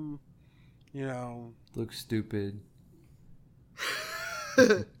 some of them, look stupid.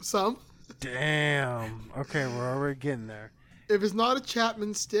 Some? Damn. Okay, we're already getting there. If it's not a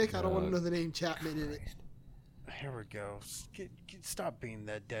Chapman stick, I don't want to know the name Chapman in it. Here we go. Stop being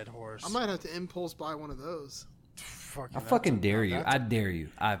that dead horse. I might have to impulse buy one of those. I fucking dare you. I dare you.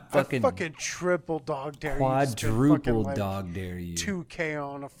 I fucking triple dog dare you. Quadruple dog dare you. 2K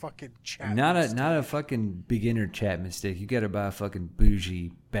on a fucking Chapman Not a fucking beginner Chapman stick. You gotta buy a fucking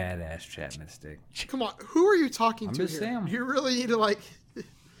bougie, badass Chapman stick. Come on. Who are you talking I'm to just here? saying. You really need to like...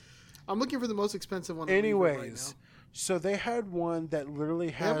 I'm looking for the most expensive one. Anyways, right now. So they had one that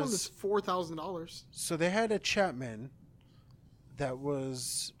literally has... That one is $4,000. So they had a Chapman that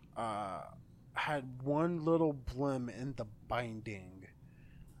was... had one little blim in the binding,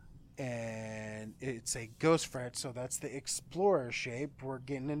 and it's a ghost fret, so that's the explorer shape. We're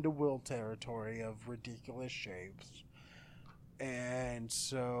getting into Will territory of ridiculous shapes, and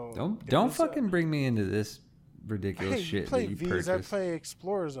so don't fucking bring me into this ridiculous shit. You play that you V's, purchased. I play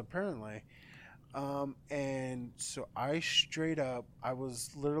explorers apparently, and so I straight up, I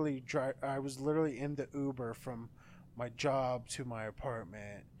was literally in the Uber from my job to my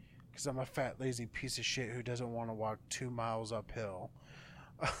apartment. Because I'm a fat, lazy piece of shit who doesn't want to walk 2 miles uphill.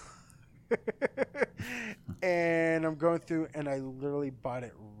 And I'm going through, and I literally bought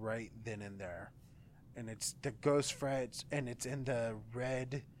it right then and there. And it's the ghost frets, and it's in the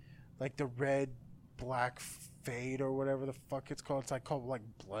red, like the red black fade or whatever the fuck it's called. It's like called like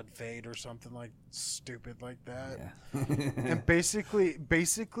blood fade or something like stupid like that. Yeah. And basically,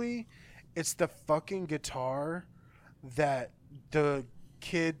 it's the fucking guitar that the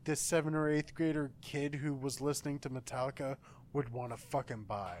 7th or 8th grader kid who was listening to Metallica would want to fucking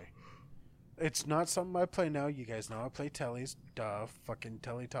buy. It's not something I play now. You guys know I play tellies. Duh. Fucking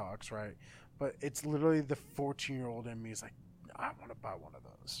telly talks, right? But it's literally the 14-year-old in me is like, I want to buy one of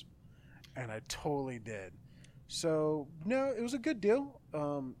those. And I totally did. So, no, it was a good deal.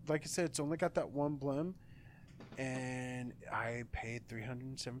 Like I said, it's only got that one blim. And I paid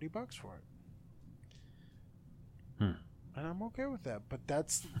 $370 for it. And I'm okay with that. But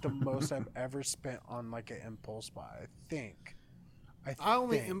that's the most I've ever spent on like an impulse buy, I think. I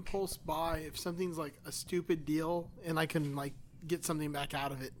only impulse buy if something's like a stupid deal and I can like get something back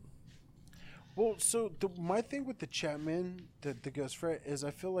out of it. Well, so my thing with the Chapman, the Ghost Fret, is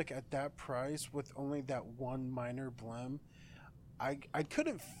I feel like at that price with only that one minor blim, I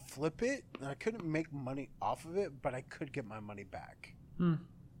couldn't flip it and I couldn't make money off of it, but I could get my money back. I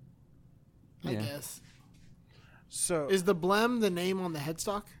guess. So is the blem the name on the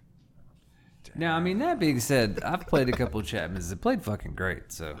headstock? Now, I mean, that being said, I've played a couple of Chapmans that played fucking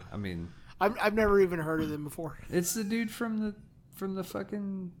great. So, I mean, I've never even heard of them before. It's the dude from the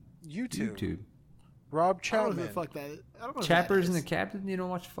fucking YouTube. Rob Chapman. I don't know who the fuck that is. I don't know Chappers and the Captain. You don't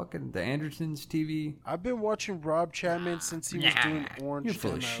watch fucking the Andersons TV? I've been watching Rob Chapman since he was doing Orange You're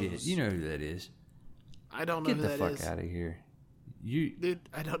full demos. of shit. You know who that is. I don't know who that is. Get the fuck out of here. Dude,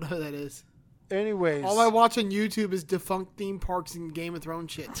 I don't know who that is. Anyways, all I watch on YouTube is defunct theme parks and Game of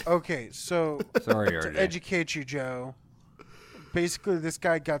Thrones shit. Okay, so sorry, to educate you, Joe. Basically, this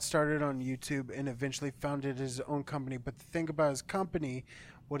guy got started on YouTube and eventually founded his own company. But the thing about his company,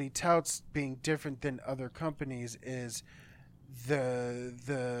 what he touts being different than other companies, is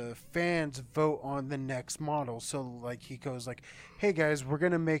the fans vote on the next model. So, like, he goes like, "Hey guys, we're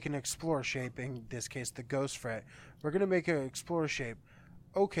gonna make an Explorer shape. In this case, the Ghost Fret. We're gonna make an Explorer shape.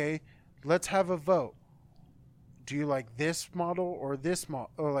 Okay." Let's have a vote. Do you like this model or this model,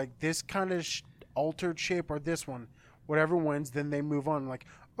 or like this kind of altered shape or this one? Whatever wins, then they move on. Like,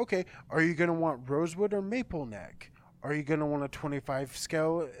 okay, are you gonna want rosewood or maple neck? Are you gonna want a 25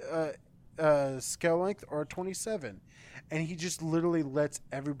 scale length or a 27? And he just literally lets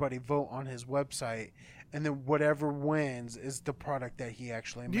everybody vote on his website, and then whatever wins is the product that he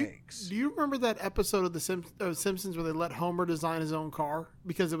actually makes. Do you remember that episode of The Simpsons where they let Homer design his own car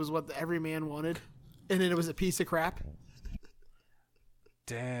because it was what every man wanted, and then it was a piece of crap?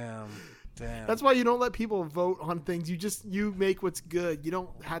 Damn. Damn. That's why you don't let people vote on things. You make what's good. You don't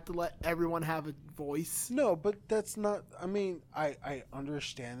have to let everyone have a voice. No, but that's not. I mean, I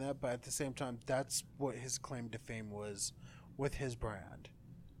understand that, but at the same time, that's what his claim to fame was with his brand,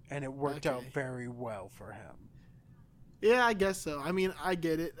 and it worked out very well for him. Yeah, I guess so. I mean, I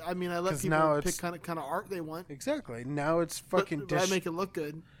get it. I mean, I let people pick kind of art they want. Exactly. Now it's fucking. But I make it look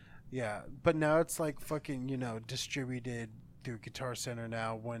good. Yeah, but now it's like fucking, distributed through Guitar Center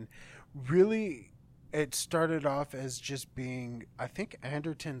now. When really, it started off as just being, I think,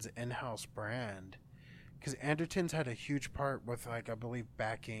 Anderton's in-house brand, because Anderton's had a huge part with, like, I believe,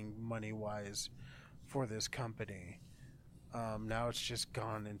 backing money-wise for this company. Now it's just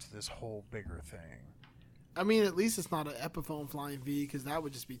gone into this whole bigger thing. I mean, at least it's not an Epiphone Flying V, because that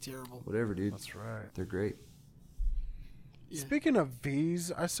would just be terrible. Whatever, dude. That's right. They're great. Yeah. Speaking of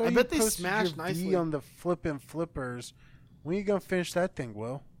V's, I saw you bet they posted smash your nicely. V on the Flippin' Flippers. When you gonna finish that thing,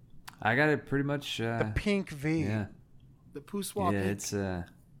 Will? I got it pretty much. The pink V. Yeah. The poo swap. Yeah, pink. it's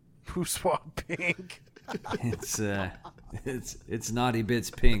Poo swap pink. it's naughty bits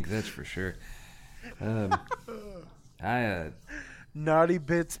pink. That's for sure. Naughty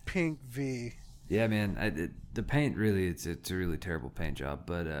Bits pink V. Yeah, man. The paint really, it's a really terrible paint job,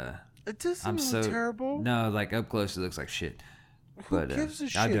 but It doesn't I'm look so terrible. No, like up close, it looks like shit. Who But gives a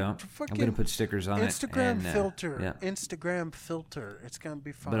shit? I don't. Fucking I'm gonna put stickers on Instagram it. filter. Yeah. Instagram filter. It's gonna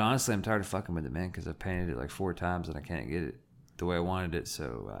be fun. But honestly, I'm tired of fucking with it, man, because I've painted it like 4 times and I can't get it the way I wanted it.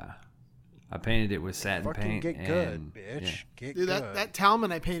 So I painted it with satin fucking paint. get and, good, bitch. Yeah. Get Dude, good. that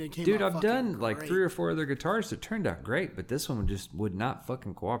Talman I painted came Dude, out I've fucking done like great. 3 or 4 other guitars that turned out great, but this one just would not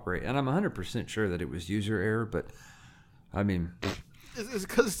fucking cooperate. And I'm 100% sure that it was user error, but I mean, It's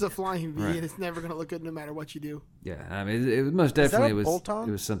because it's a Flying V, Right. and it's never going to look good no matter what you do. yeah, I mean, it most that definitely a was. bolt-on?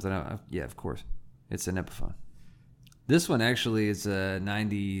 It was something. Yeah, of course, it's an Epiphone. This one actually is a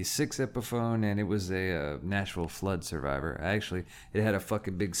 '96 Epiphone, and it was a Nashville flood survivor. It had a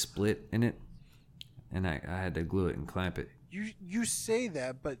fucking big split in it, and I had to glue it and clamp it. You say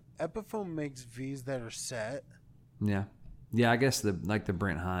that, but Epiphone makes V's that are set. Yeah, I guess the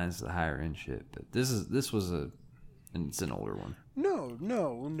Brent Hines, the higher end shit. But this was it's an older one. No.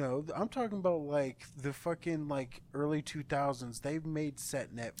 I'm talking about like the fucking like early 2000s. They've made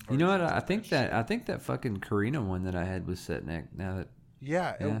set neck versions. You know what? of I think shit. that fucking Carino one that I had was set neck. Now that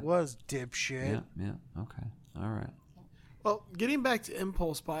Yeah, Yeah. it was dipshit. yeah, okay, all right. Well, getting back to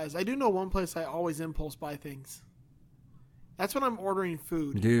impulse buys, I do know one place I always impulse buy things. That's when I'm ordering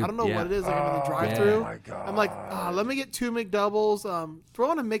food. Dude, I don't know yeah. what it is. Like I'm in the Oh, drive-through. my God. I'm like, let me get 2 McDoubles.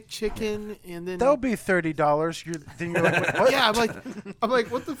 Throw in a McChicken, and then That'll be $30. Then you're like, what? yeah. I'm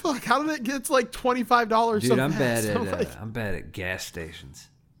like, what the fuck? How did it get to like $25? Dude, so I'm bad fast? at I'm bad at gas stations.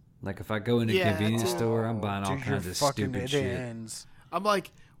 Like if I go in a Yeah, convenience dude. store, I'm buying all Dude, you're kinds of fucking stupid it shit. ends. I'm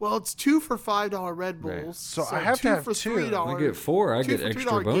like, well, it's 2 for $5 Red Bulls. Right. So I have to have for two. $3. I get 4. I 2 get for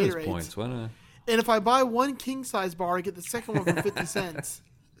extra $3 bonus Gatorades. points. Why not? And if I buy one king size bar, I get the second one for 50 cents.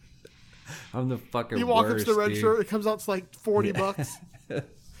 I'm the fucking You walk worst, up to the dude. register, it comes out to like 40 bucks.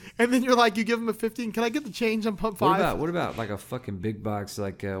 And then you're like, you give them a 15. Can I get the change on pump 5? What about like a fucking big box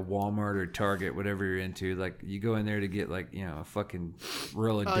like Walmart or Target, whatever you're into? Like you go in there to get like a fucking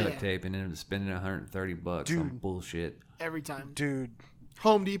roll of duct yeah. tape and end up spending $130 on Dude. bullshit. Every time. Dude,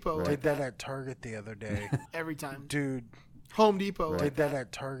 Home Depot. did Like that that. at Target the other day. Every time. Dude, Home Depot. did Like that that.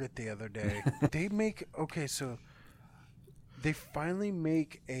 at Target the other day. They make, okay, so they finally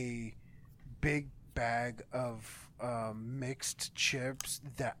make a big bag of mixed chips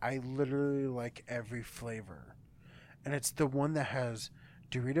that I literally like every flavor. And it's the one that has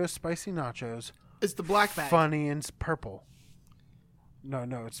Doritos Spicy Nachos, It's the black bag. Funyuns purple. No,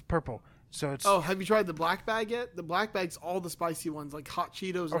 it's purple. So it's Oh, have you tried the black bag yet? The black bag's all the spicy ones, like hot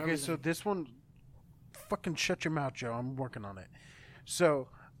Cheetos and okay. everything. So this one, fucking shut your mouth, Joe. I'm working on it. So,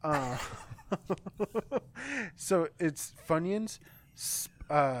 so it's Funyuns.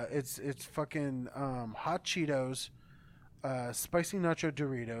 It's fucking hot Cheetos, spicy nacho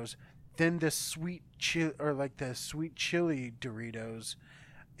Doritos, then the sweet the sweet chili Doritos,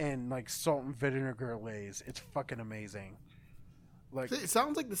 and like salt and vinegar Lay's. It's fucking amazing. Like, it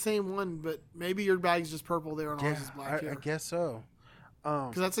sounds like the same one, but maybe your bag's just purple there and yeah, ours is black I here. guess so.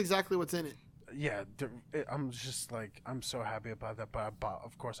 Because that's exactly what's in it. Yeah, I'm just like, I'm so happy about that. But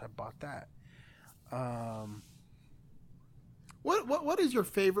of course, I bought that. What is your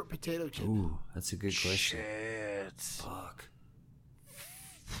favorite potato chip? Ooh, that's a good question. Shit. Fuck.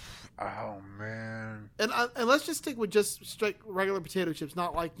 Oh man. And let's just stick with just straight regular potato chips,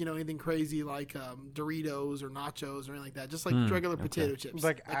 not like anything crazy like Doritos or nachos or anything like that. Just like regular potato chips,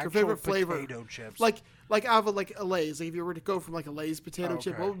 Like your favorite flavor. Potato chips. Like out of like a Lay's. Like if you were to go from like a Lay's potato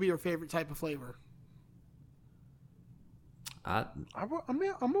chip, what would be your favorite type of flavor? I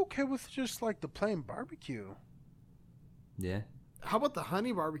mean, I'm okay with just like the plain barbecue. Yeah. How about the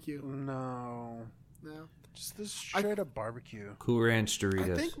honey barbecue? No. Just this straight up barbecue. Cool Ranch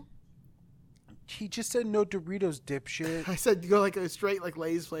Doritos. I think he just said no Doritos, dipshit. I said go like a straight like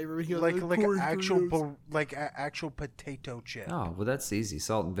Lay's flavor. But he goes, like actual actual potato chip. Oh well, that's easy.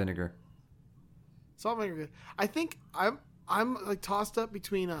 Salt and vinegar. Salt and vinegar. I think I'm like tossed up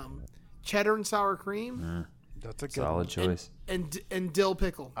between cheddar and sour cream. That's a good solid choice. And dill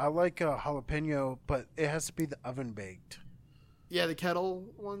pickle. I like jalapeno, but it has to be the oven baked. Yeah, the kettle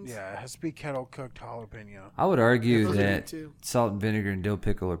ones. Yeah, it has to be kettle cooked jalapeno. I would argue Those are that good, too. salt and vinegar and dill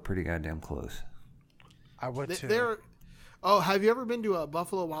pickle are pretty goddamn close. I would too. Have you ever been to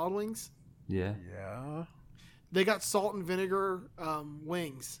Buffalo Wild Wings? Yeah. Yeah. They got salt and vinegar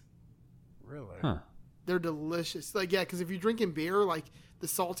wings. Really? Huh. They're delicious. Like because if you're drinking beer, like the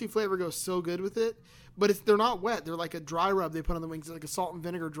salty flavor goes so good with it. But they're not wet. They're like a dry rub they put on the wings. It's like a salt and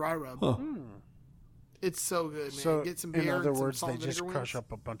vinegar dry rub. Huh. It's so good, man. So, get some beer. in other and some words, salt they and just vinegar crush wings.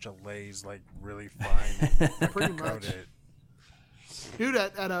 up a bunch of Lay's like really fine. Pretty coat much. it. Dude,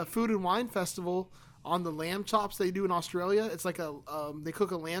 at a food and wine festival, on the lamb chops they do in Australia, it's like they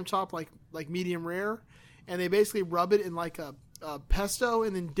cook a lamb chop like medium rare, and they basically rub it in like a pesto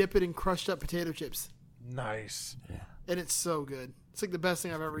and then dip it in crushed up potato chips. Nice. Yeah. And it's so good. It's like the best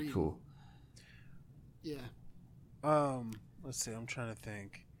thing I've ever eaten. Cool. Yeah. Let's see. I'm trying to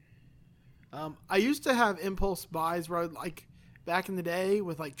think. I used to have impulse buys where I'd, like back in the day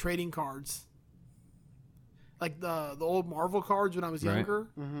with like trading cards, like the old Marvel cards when I was Right. younger.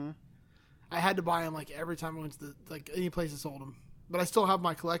 Mm-hmm. I had to buy them like every time I went to any place that sold them. But I still have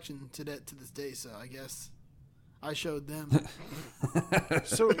my collection to this day, so I guess I showed them.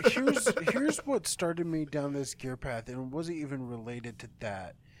 So here's what started me down this gear path, and it wasn't even related to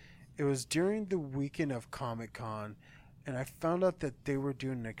that. It was during the weekend of Comic-Con, and I found out that they were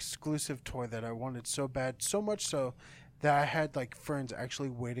doing an exclusive toy that I wanted so bad, so much so that I had like friends actually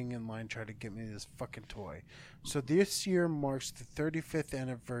waiting in line trying to get me this fucking toy. So this year marks the 35th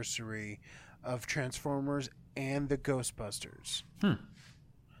anniversary of Transformers and the Ghostbusters.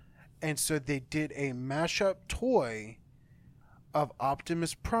 And so they did a mashup toy of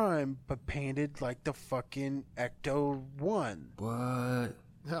Optimus Prime, but painted like the fucking Ecto 1. What?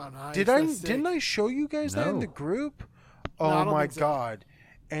 Oh, nice. Didn't I show you guys that in the No. group? No, I Oh don't my think so. god.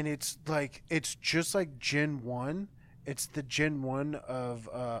 And it's just like Gen 1. It's the Gen 1 of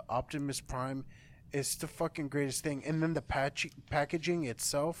Optimus Prime. It's the fucking greatest thing. And then the packaging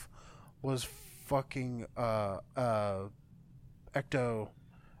itself was fucking Ecto,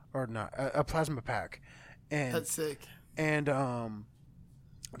 or not, a plasma pack. And That's sick. and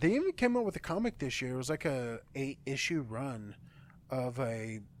they even came out with a comic this year. It was like a 8-issue run of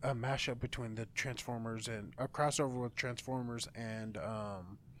a mashup between the Transformers and a crossover with Transformers and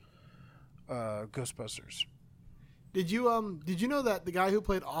Ghostbusters. Did you know that the guy who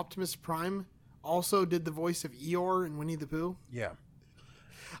played Optimus Prime also did the voice of Eeyore in Winnie the Pooh? Yeah.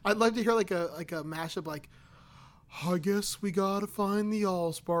 I'd like to hear like a mashup like, I guess we gotta find the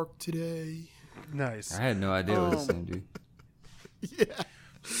Allspark today. Nice. I had no idea what it was saying, dude. Yeah.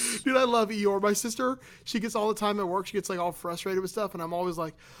 Dude, I love Eeyore. My sister, she gets all the time at work. She gets like all frustrated with stuff, and I'm always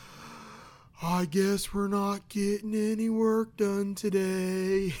like, I guess we're not getting any work done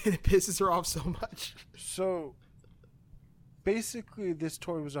today. And it pisses her off so much. So basically, this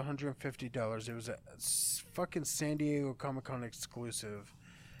toy was $150. It was a fucking San Diego Comic-Con exclusive.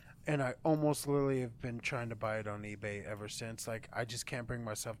 And I almost literally have been trying to buy it on eBay ever since. Like, I just can't bring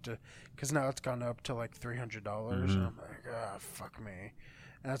myself to, because now it's gone up to like $300. And I'm like, fuck me.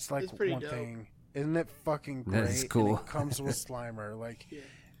 And that's like It's pretty one dope. thing. Isn't it fucking great? That is cool. And it comes with Slimer. Like, Yeah.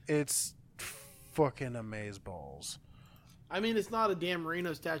 it's fucking amazeballs. I mean, it's not a Dan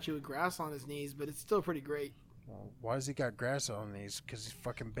Marino statue with grass on his knees, but it's still pretty great. Well, why has he got grass on these? Because he's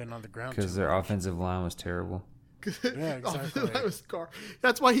fucking been on the ground. Because too their much. offensive line was terrible. Yeah, exactly. That was Carr.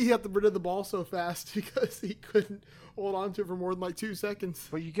 That's why he got rid of the ball so fast, because he couldn't hold on to it for more than like 2 seconds.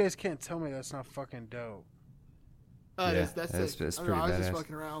 But you guys can't tell me that's not fucking dope. Yeah, That's that's sick. pretty I was just badass.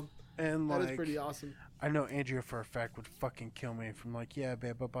 fucking around. And That like, is pretty awesome. I know Andrea for a fact would fucking kill me from like, yeah,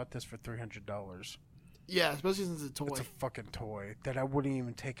 babe, I bought this for $300. Yeah, especially since it's a toy. It's a fucking toy that I wouldn't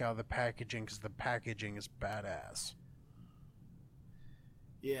even take out of the packaging because the packaging is badass.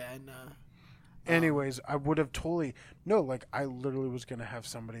 Yeah, and Anyways, I would have totally no. Like I literally was gonna have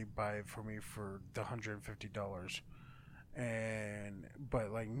somebody buy it for me for the $150,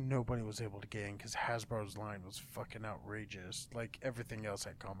 but like nobody was able to get in because Hasbro's line was fucking outrageous. Like everything else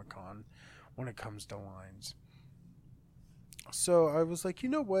at Comic-Con, when it comes to lines. So I was like, you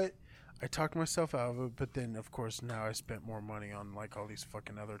know what? I talked myself out of it, but then of course now I spent more money on like all these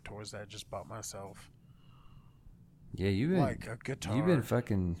fucking other toys that I just bought myself. Yeah, you've been like a guitar. You've been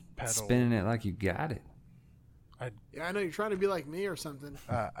fucking pedal. spinning it like you got it. I know you're trying to be like me or something.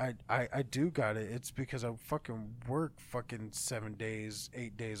 I do got it. It's because I fucking work fucking 7 days,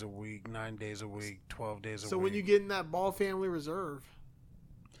 8 days a week, 9 days a week, 12 days a week. So when you get in that Ball Family Reserve,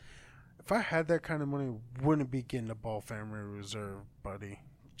 if I had that kind of money, wouldn't be getting a Ball Family Reserve, buddy.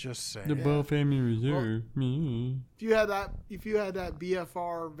 Just saying. The Ball Family Reserve. Well, if you had that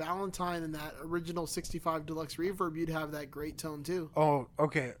BFR Valentine and that original 65 Deluxe Reverb, you'd have that great tone too. Oh,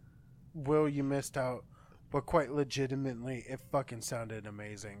 okay. Will, you missed out. But quite legitimately, it fucking sounded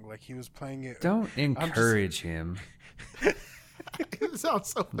amazing. Like he was playing it. Don't encourage him. It sounds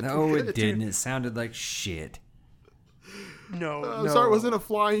so No, good, it didn't. dude. It sounded like shit. No, I'm sorry, it wasn't a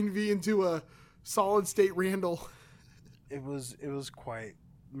flying V into a solid state Randall. It was quite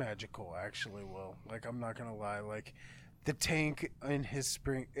magical, actually. Will, like I'm not gonna lie. Like the tank in his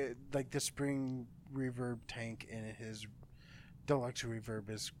spring, like the spring reverb tank in his deluxe reverb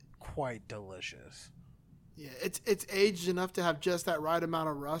is quite delicious. Yeah, it's aged enough to have just that right amount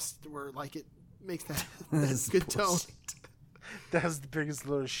of rust where like it makes that good tone. That's the biggest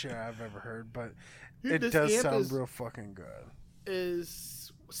little shit I've ever heard, but Dude, it does sound real fucking good.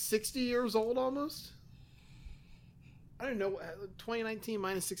 Is 60 years old almost? I don't know. 2019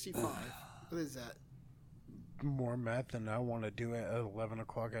 minus 65. What is that? More math than I want to do at 11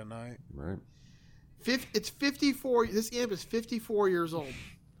 o'clock at night. Right. It's 54. This amp is 54 years old.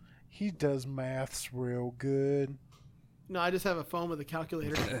 He does maths real good. No, I just have a phone with a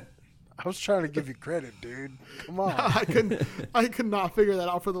calculator. I was trying to give you credit, dude. Come on. I could not figure that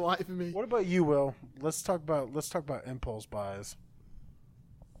out for the life of me. What about you, Will? Let's talk about impulse buys.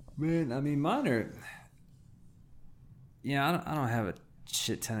 Man, I mean, mine are. Yeah, I don't have a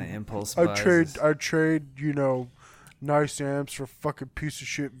shit ton of impulse buys. I trade, nice amps for fucking piece of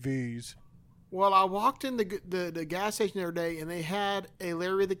shit V's. Well, I walked in the gas station the other day, and they had a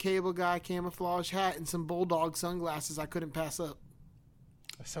Larry the Cable Guy camouflage hat and some Bulldog sunglasses I couldn't pass up.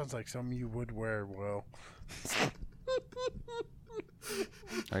 That sounds like something you would wear, Will.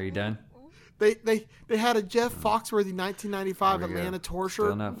 Are you done? They had a Jeff Foxworthy 1995 Atlanta tour shirt.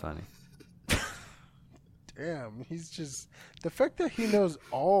 Still not funny. Damn, he's just the fact that he knows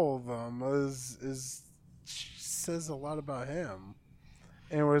all of them is says a lot about him.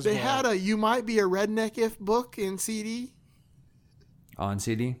 Anyways, They had a "You Might Be a Redneck If" book in CD. On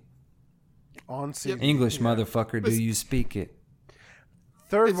CD? On CD. English, motherfucker, do you speak it?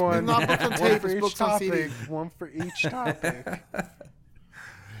 Third one. It's not booked on One tape. for It's each booked on CD. topic. One for each topic.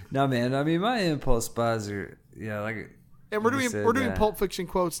 No, man. I mean, my impulse buys are like. And we're you doing said, Pulp Fiction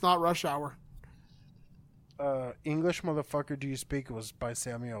quotes, not Rush Hour. English, motherfucker, do you speak? It was by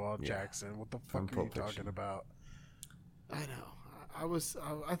Samuel L. Yeah. Jackson. What the From fuck are you Pulp Fiction. talking about? I know.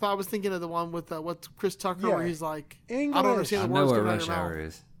 I thought I was thinking of the one with what's Chris Tucker, Yeah. where he's like, English. I don't understand I the know words what coming out of rush your hour mouth.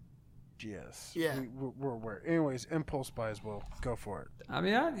 is. Yes. Yeah. We're aware. Anyways, impulse buys. Will go for it. I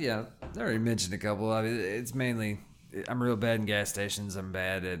mean, I already mentioned a couple of it. It's mainly I'm real bad in gas stations. I'm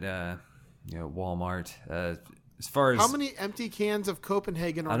bad at Walmart. As far as How many empty cans of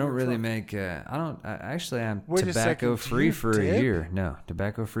Copenhagen are I in don't your really truck? make. I'm Wait a tobacco second, free do for you a dip? year. No,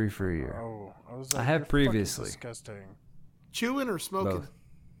 tobacco free for a year. Oh, I was I like, have you're fucking previously. disgusting. Chewing or smoking? Both.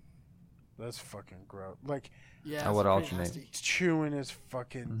 That's fucking gross. Like Yeah, I would it's pretty alternate. nasty. chewing is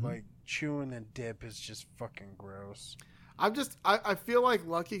fucking Mm-hmm. like chewing and dip is just fucking gross. I feel like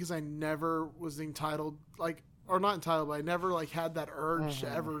lucky because I never was entitled, or not entitled, but I never had that urge to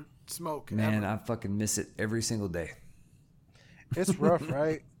ever smoke. Man, ever. I fucking miss it every single day. It's rough,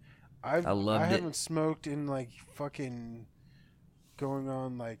 right? I loved I it. haven't smoked in fucking going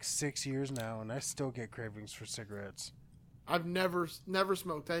on 6 years now, and I still get cravings for cigarettes. I've never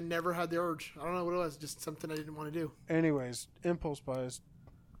smoked. I never had the urge. I don't know what it was. Just something I didn't want to do. Anyways, impulse buys.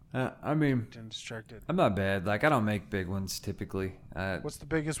 I mean, Getting distracted. I'm not bad. I don't make big ones typically. What's the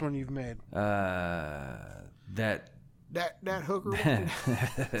biggest one you've made? That That hooker.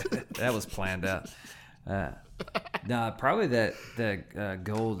 that was planned out. Nah, probably that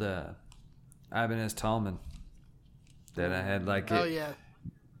gold Ibanez Tallman that I had Oh yeah.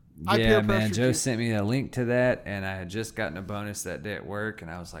 I Yeah, peer man. pressured Joe you. sent me a link to that, and I had just gotten a bonus that day at work, and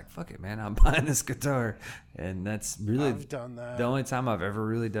I was like, "Fuck it, man! I'm buying this guitar." And that's really I've done that. the only time I've ever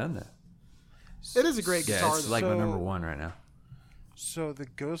really done that. It is a great Yeah, guitar. it's like my number one right now. So the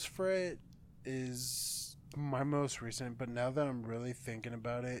Ghost Fret is my most recent, but now that I'm really thinking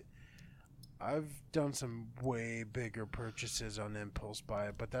about it, I've done some way bigger purchases on impulse buy,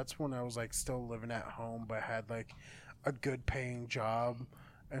 but that's when I was like still living at home, but had like a good paying job,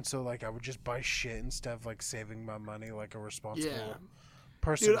 and so like I would just buy shit instead of like saving my money like a responsible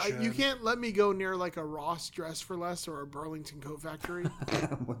person Dude, should. you can't let me go near like a Ross Dress for Less or a Burlington Coat Factory.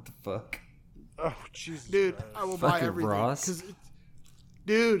 What the fuck? Oh Jesus, dude! Christ. I will Fucking buy everything. Ross?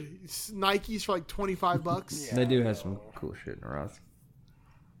 Dude, it's Nikes for like $25. Yeah. They do have some cool shit in Ross.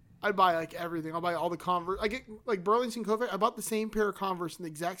 I'd buy like everything. I'll buy all the Converse. I get like Burlington Coat Factory. I bought the same pair of Converse in the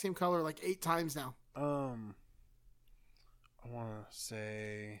exact same color like 8 times now. I want to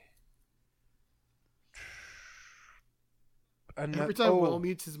say. Every time Will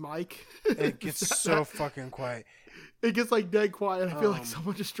mutes his mic, it gets so fucking quiet. It gets like dead quiet. I feel like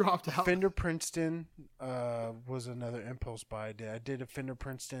someone just dropped out. Fender Princeton was another impulse buy I did. I did a Fender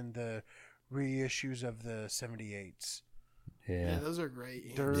Princeton, the reissues of the 78s. Yeah, those are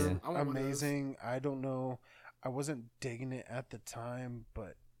great. They're amazing. I don't know. I wasn't digging it at the time,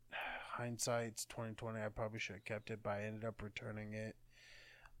 but hindsight's 2020. I probably should have kept it, but I ended up returning it.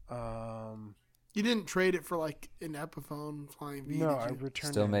 You didn't trade it for like an Epiphone Flying V? No, I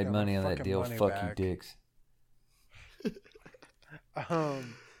returned it. Still made money on that deal. Fuck back. you, dicks.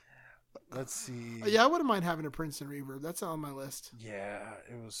 Let's see. Yeah, I wouldn't mind having a Princeton Reverb. That's on my list. Yeah,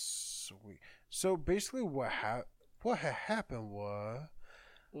 it was sweet. So basically, what happened was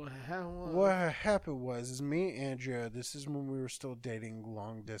is me and Andrea. This is when we were still dating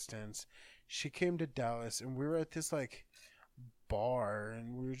long distance. She came to Dallas, and we were at this like bar,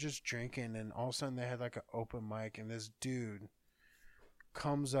 and we were just drinking, and all of a sudden they had like an open mic, and this dude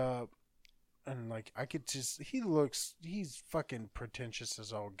comes up. And like I could just, he's fucking pretentious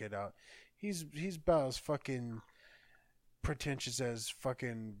as all get out. He's about as fucking pretentious as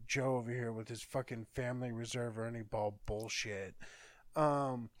fucking Joe over here with his fucking family reserve earning ball bullshit.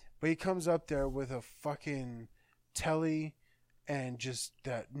 But he comes up there with a fucking telly and just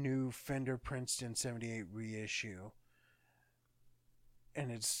that new Fender Princeton 78 reissue.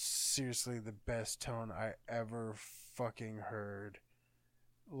 And it's seriously the best tone I ever fucking heard.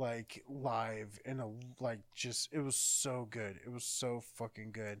 Like live in a like just it was so good. It was so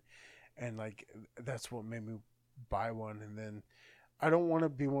fucking good. And like that's what made me buy one. And then I don't want to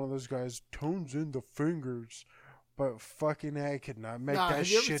be one of those guys tones in the fingers, but fucking I could not make that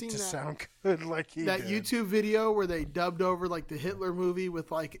shit to sound good like he that did. YouTube video where they dubbed over like the Hitler movie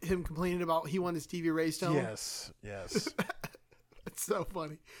with like him complaining about he wanted his TV raised tone. Yes. It's so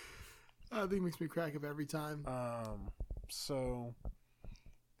funny. I think it makes me crack up every time. So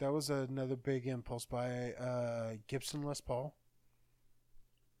that was another big impulse buy. Gibson Les Paul.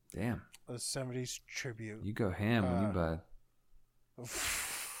 Damn. A 70s tribute. You go ham when you buy.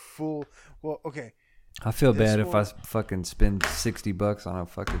 Full. Well, okay. I feel bad if I fucking spend $60 on a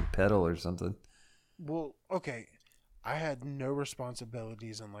fucking pedal or something. Well, okay. I had no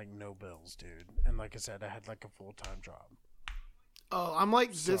responsibilities and like no bills, dude. And like I said, I had like a full-time job. Oh, I'm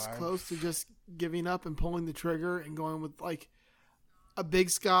like this close to just giving up and pulling the trigger and going with like a Big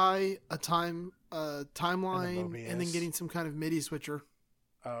Sky, a timeline, and then getting some kind of MIDI switcher.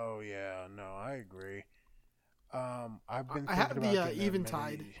 Oh yeah, no, I agree. I've been. I have the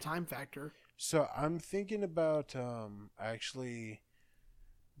Eventide time factor. So I'm thinking about actually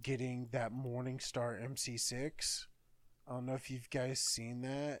getting that Morningstar MC6. I don't know if you've guys seen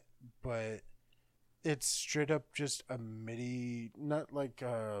that, but it's straight up just a MIDI, not like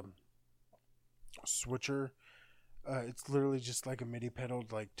a switcher. It's literally just like a MIDI pedal,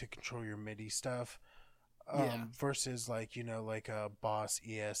 like to control your MIDI stuff. Versus like, you know, like a Boss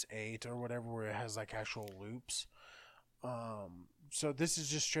ES8 or whatever, where it has like actual loops. So this is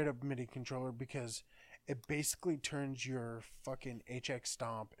just straight up MIDI controller because it basically turns your fucking HX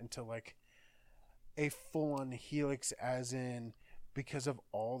Stomp into like a full on Helix, as in because of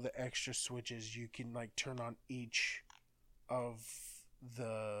all the extra switches you can like turn on each of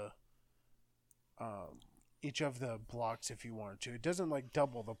the blocks if you wanted to. It doesn't like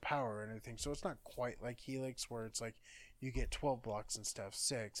double the power or anything, so it's not quite like Helix where it's like you get 12 blocks instead of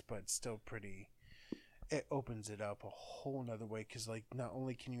 6, but it's still pretty. It opens it up a whole nother way because like not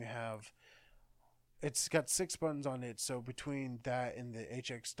only can you have, it's got 6 buttons on it, so between that and the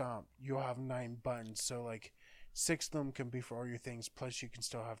HX Stomp you'll have 9 buttons, so like 6 of them can be for all your things, plus you can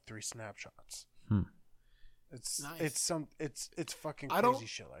still have 3 snapshots. It's nice. It's fucking crazy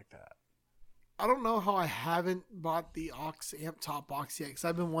shit like that. I don't know how I haven't bought the aux amp top box yet because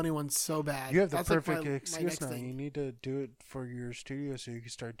I've been wanting one so bad. You have the That's perfect my excuse next now. thing. You need to do it for your studio so you can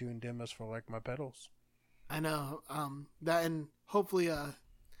start doing demos for like my pedals. I know. That and hopefully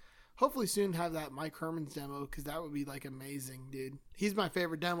soon have that Mike Herman's demo because that would be like amazing, dude. He's my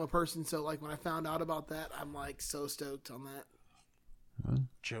favorite demo person. So like when I found out about that, I'm like so stoked on that. Well,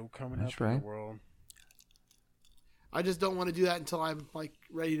 Joe coming that's up in right. the world. I just don't want to do that until I'm like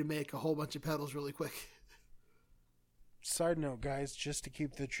ready to make a whole bunch of pedals really quick. Side note, guys, just to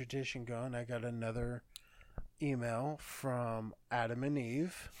keep the tradition going, I got another email from Adam and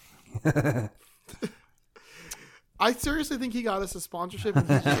Eve. I seriously think he got us a sponsorship and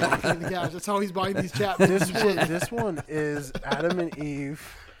he's just in the cash. That's how he's buying these chapters. This one is Adam and Eve,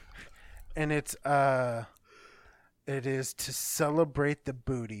 and it is to celebrate the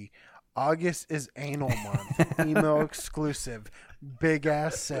booty. August is anal month. Email exclusive. Big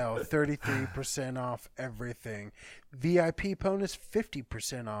ass sale. 33% off everything. VIP bonus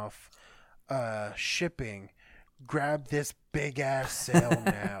 50% off shipping. Grab this big ass sale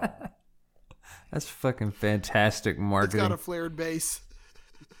now. That's fucking fantastic It's marketing. got a flared base.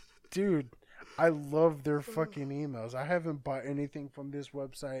 Dude, I love their fucking emails. I haven't bought anything from this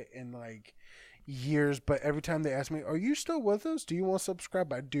website in like years, but every time they ask me, "Are you still with us? Do you want to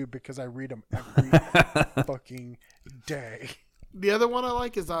subscribe?" I do because I read them every fucking day. The other one I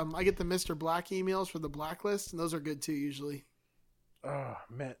like is I get the Mr. Black emails for the blacklist, and those are good too usually. Oh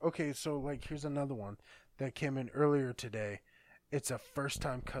man. Okay, so like here's another one that came in earlier today. It's a first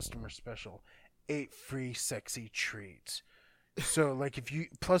time customer special. 8 free sexy treats. So like if you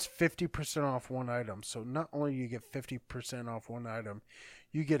plus 50% off one item. So not only you get 50% off one item,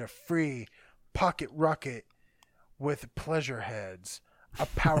 you get a free pocket rocket with pleasure heads, a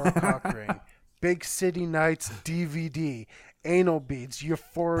power cock ring, Big City Nights DVD, anal beads,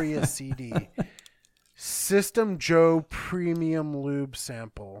 Euphoria CD, System Joe premium lube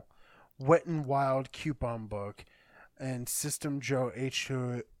sample, Wet n Wild coupon book, and System Joe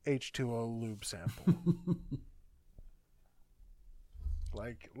H2O lube sample.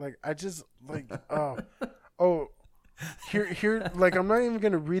 like I just like oh here like I'm not even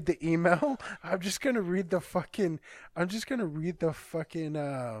gonna read the email. I'm just gonna read the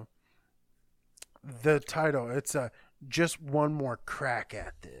the title. It's just one more crack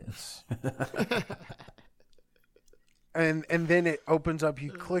at this. and then it opens up,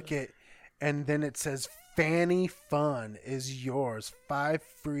 you click it, and then it says Fanny Fun is yours. 5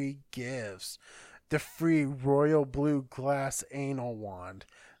 free gifts. The free royal blue glass anal wand.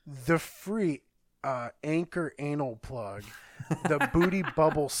 The free Anchor anal plug. The booty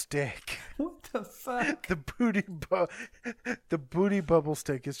bubble stick. What the fuck? The booty bubble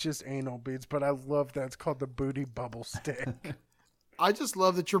stick is just anal beads, but I love that it's called the booty bubble stick. I just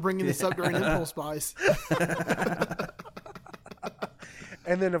love that you're bringing this up during Impulse Buys.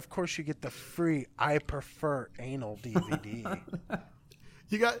 And then, of course, you get the free I Prefer Anal DVD.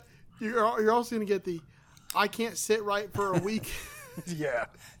 You're also going to get the I Can't Sit Right for a Week. Yeah,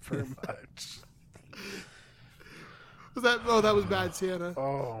 pretty much. That was Bad Santa.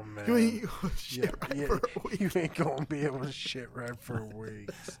 Oh, man. You ain't shit right for a week. You ain't going to be able to shit right for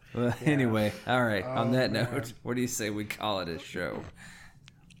weeks. Well, anyway, all right. On that man. note, what do you say we call it a show?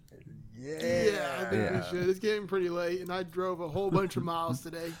 Yeah, I think we should. It's getting pretty late, and I drove a whole bunch of miles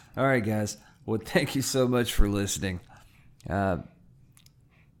today. All right, guys. Well, thank you so much for listening. Yeah,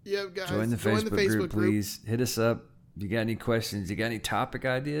 guys. Join the Facebook group, please. Hit us up. You got any questions? You got any topic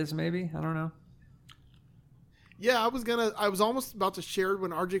ideas, maybe? I don't know. Yeah, I was almost about to share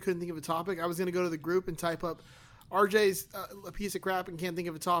when RJ couldn't think of a topic. I was going to go to the group and type up, RJ's a piece of crap and can't think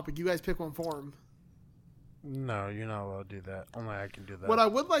of a topic. You guys pick one for him. No, you're not allowed to do that. Only I can do that. What I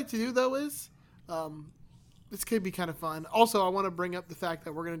would like to do, though, is this could be kind of fun. Also, I want to bring up the fact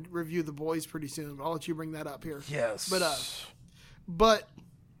that we're going to review The Boys pretty soon. I'll let you bring that up here. Yes. But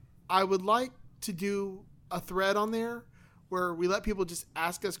I would like to do a thread on there where we let people just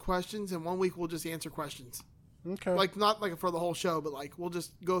ask us questions, and 1 week we'll just answer questions. Okay. Like, not like for the whole show, but like we'll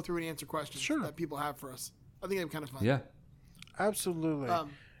just go through and answer questions that people have for us. I think that'd be kind of fun. Yeah. Absolutely.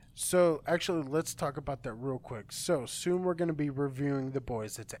 So, actually, let's talk about that real quick. So, soon we're going to be reviewing The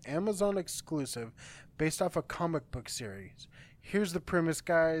Boys. It's an Amazon exclusive based off a comic book series. Here's the premise,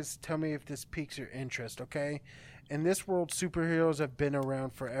 guys. Tell me if this piques your interest, okay? In this world, superheroes have been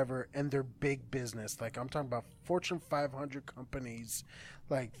around forever, and they're big business. Like, I'm talking about Fortune 500 companies.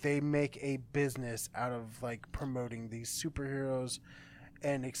 Like, they make a business out of, like, promoting these superheroes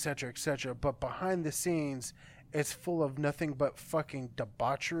and et cetera, et cetera. But behind the scenes, it's full of nothing but fucking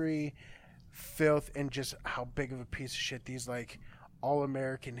debauchery, filth, and just how big of a piece of shit these, like, all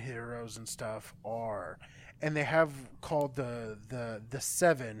American heroes and stuff are. And they have called the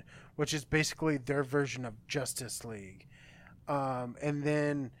Seven, which is basically their version of Justice League. And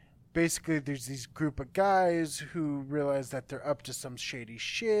then basically there's these group of guys who realize that they're up to some shady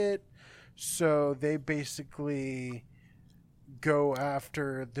shit. So they basically go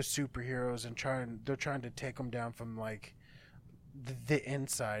after the superheroes and they're trying to take them down from like the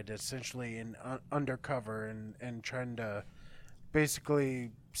inside, essentially, and undercover, and trying to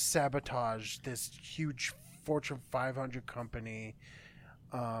basically sabotage this huge Fortune 500 company,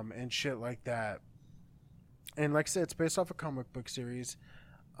 and shit like that. And like I said, it's based off a comic book series.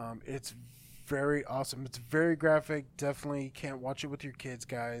 It's very awesome. It's very graphic. Definitely can't watch it with your kids,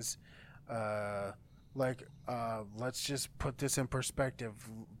 guys. Let's just put this in perspective.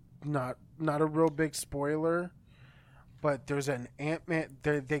 Not a real big spoiler, but there's an Ant-Man.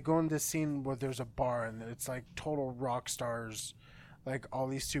 They go in this scene where there's a bar and it's like total rock stars, like all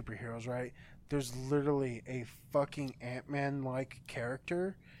these superheroes, right? There's literally a fucking Ant-Man like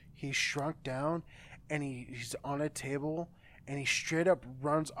character. He's shrunk down and he's on a table and he straight up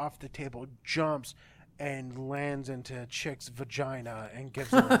runs off the table, jumps, and lands into a chick's vagina and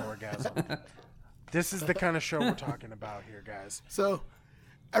gives her an orgasm. This is the kind of show we're talking about here, guys. So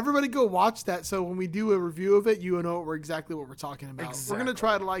everybody go watch that. So when we do a review of it, you know exactly what we're talking about. Exactly. We're going to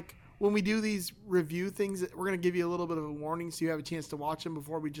try to, like, when we do these review things, we're going to give you a little bit of a warning so you have a chance to watch them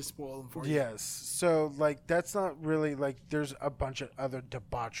before we just spoil them for you. Yes. So, like, that's not really, like, there's a bunch of other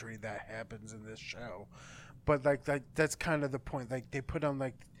debauchery that happens in this show. But, like that's kind of the point. Like, they put on,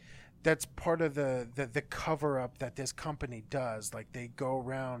 like, that's part of the cover-up that this company does. Like, they go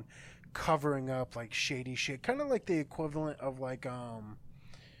around covering up, like, shady shit. Kind of like the equivalent of, like,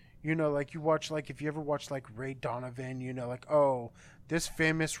 you know, like, you watch, like, if you ever watch, like, Ray Donovan, you know, like, oh, this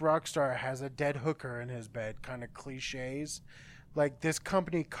famous rock star has a dead hooker in his bed, kind of cliches. Like, this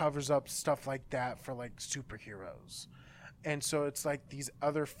company covers up stuff like that for, like, superheroes. And so it's, like, these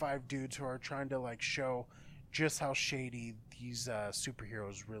other 5 dudes who are trying to, like, show just how shady these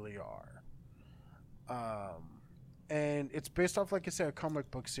superheroes really are. And it's based off, like I said, a comic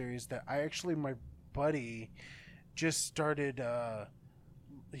book series that my buddy just started,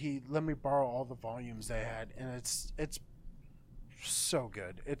 he let me borrow all the volumes they had, and it's so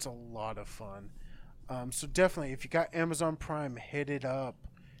good. It's a lot of fun. So definitely, if you got Amazon Prime, hit it up.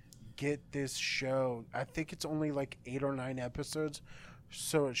 Get this show. I think it's only like 8 or 9 episodes,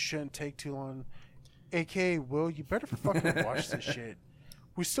 so it shouldn't take too long. AKA, Will, you better fucking watch this shit.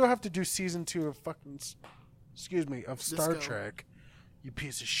 We still have to do season 2 of of Star Trek. You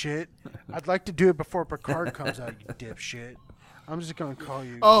piece of shit. I'd like to do it before Picard comes out, you dipshit. I'm just going to call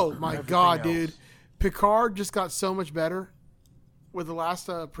you. Oh, my God, else. dude. Picard just got so much better with the last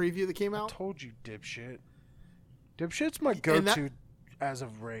preview that came out. I told you, dipshit. Dipshit's my go-to as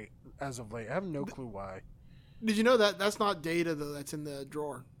of late. I have no clue why. Did you know that that's not Data, though, that's in the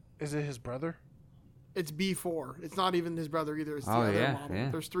drawer? Is it his brother? It's B4. It's not even his brother either. It's the other model.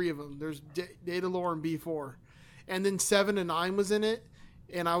 Yeah. There's 3 of them. There's Data Lore and B4. And then 7 and 9 was in it.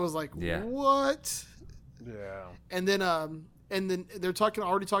 And I was like, what? Yeah. And then they're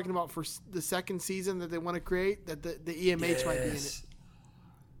already talking about for the second season that they want to create, that the EMH might be in it.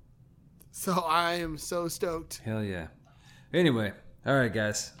 So I am so stoked. Hell yeah. Anyway, all right,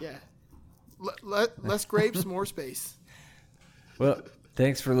 guys. Yeah. Less grapes, more space. Well,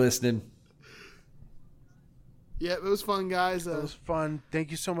 thanks for listening. Yeah, it was fun, guys. It was fun. Thank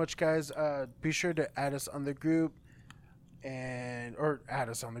you so much, guys. Be sure to add us on the group or add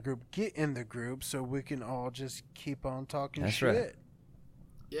us on the group. Get in the group so we can all just keep on talking shit. Right.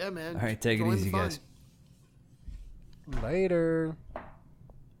 Yeah, man. All right, take it easy, guys. Later.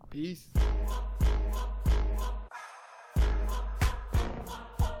 Peace.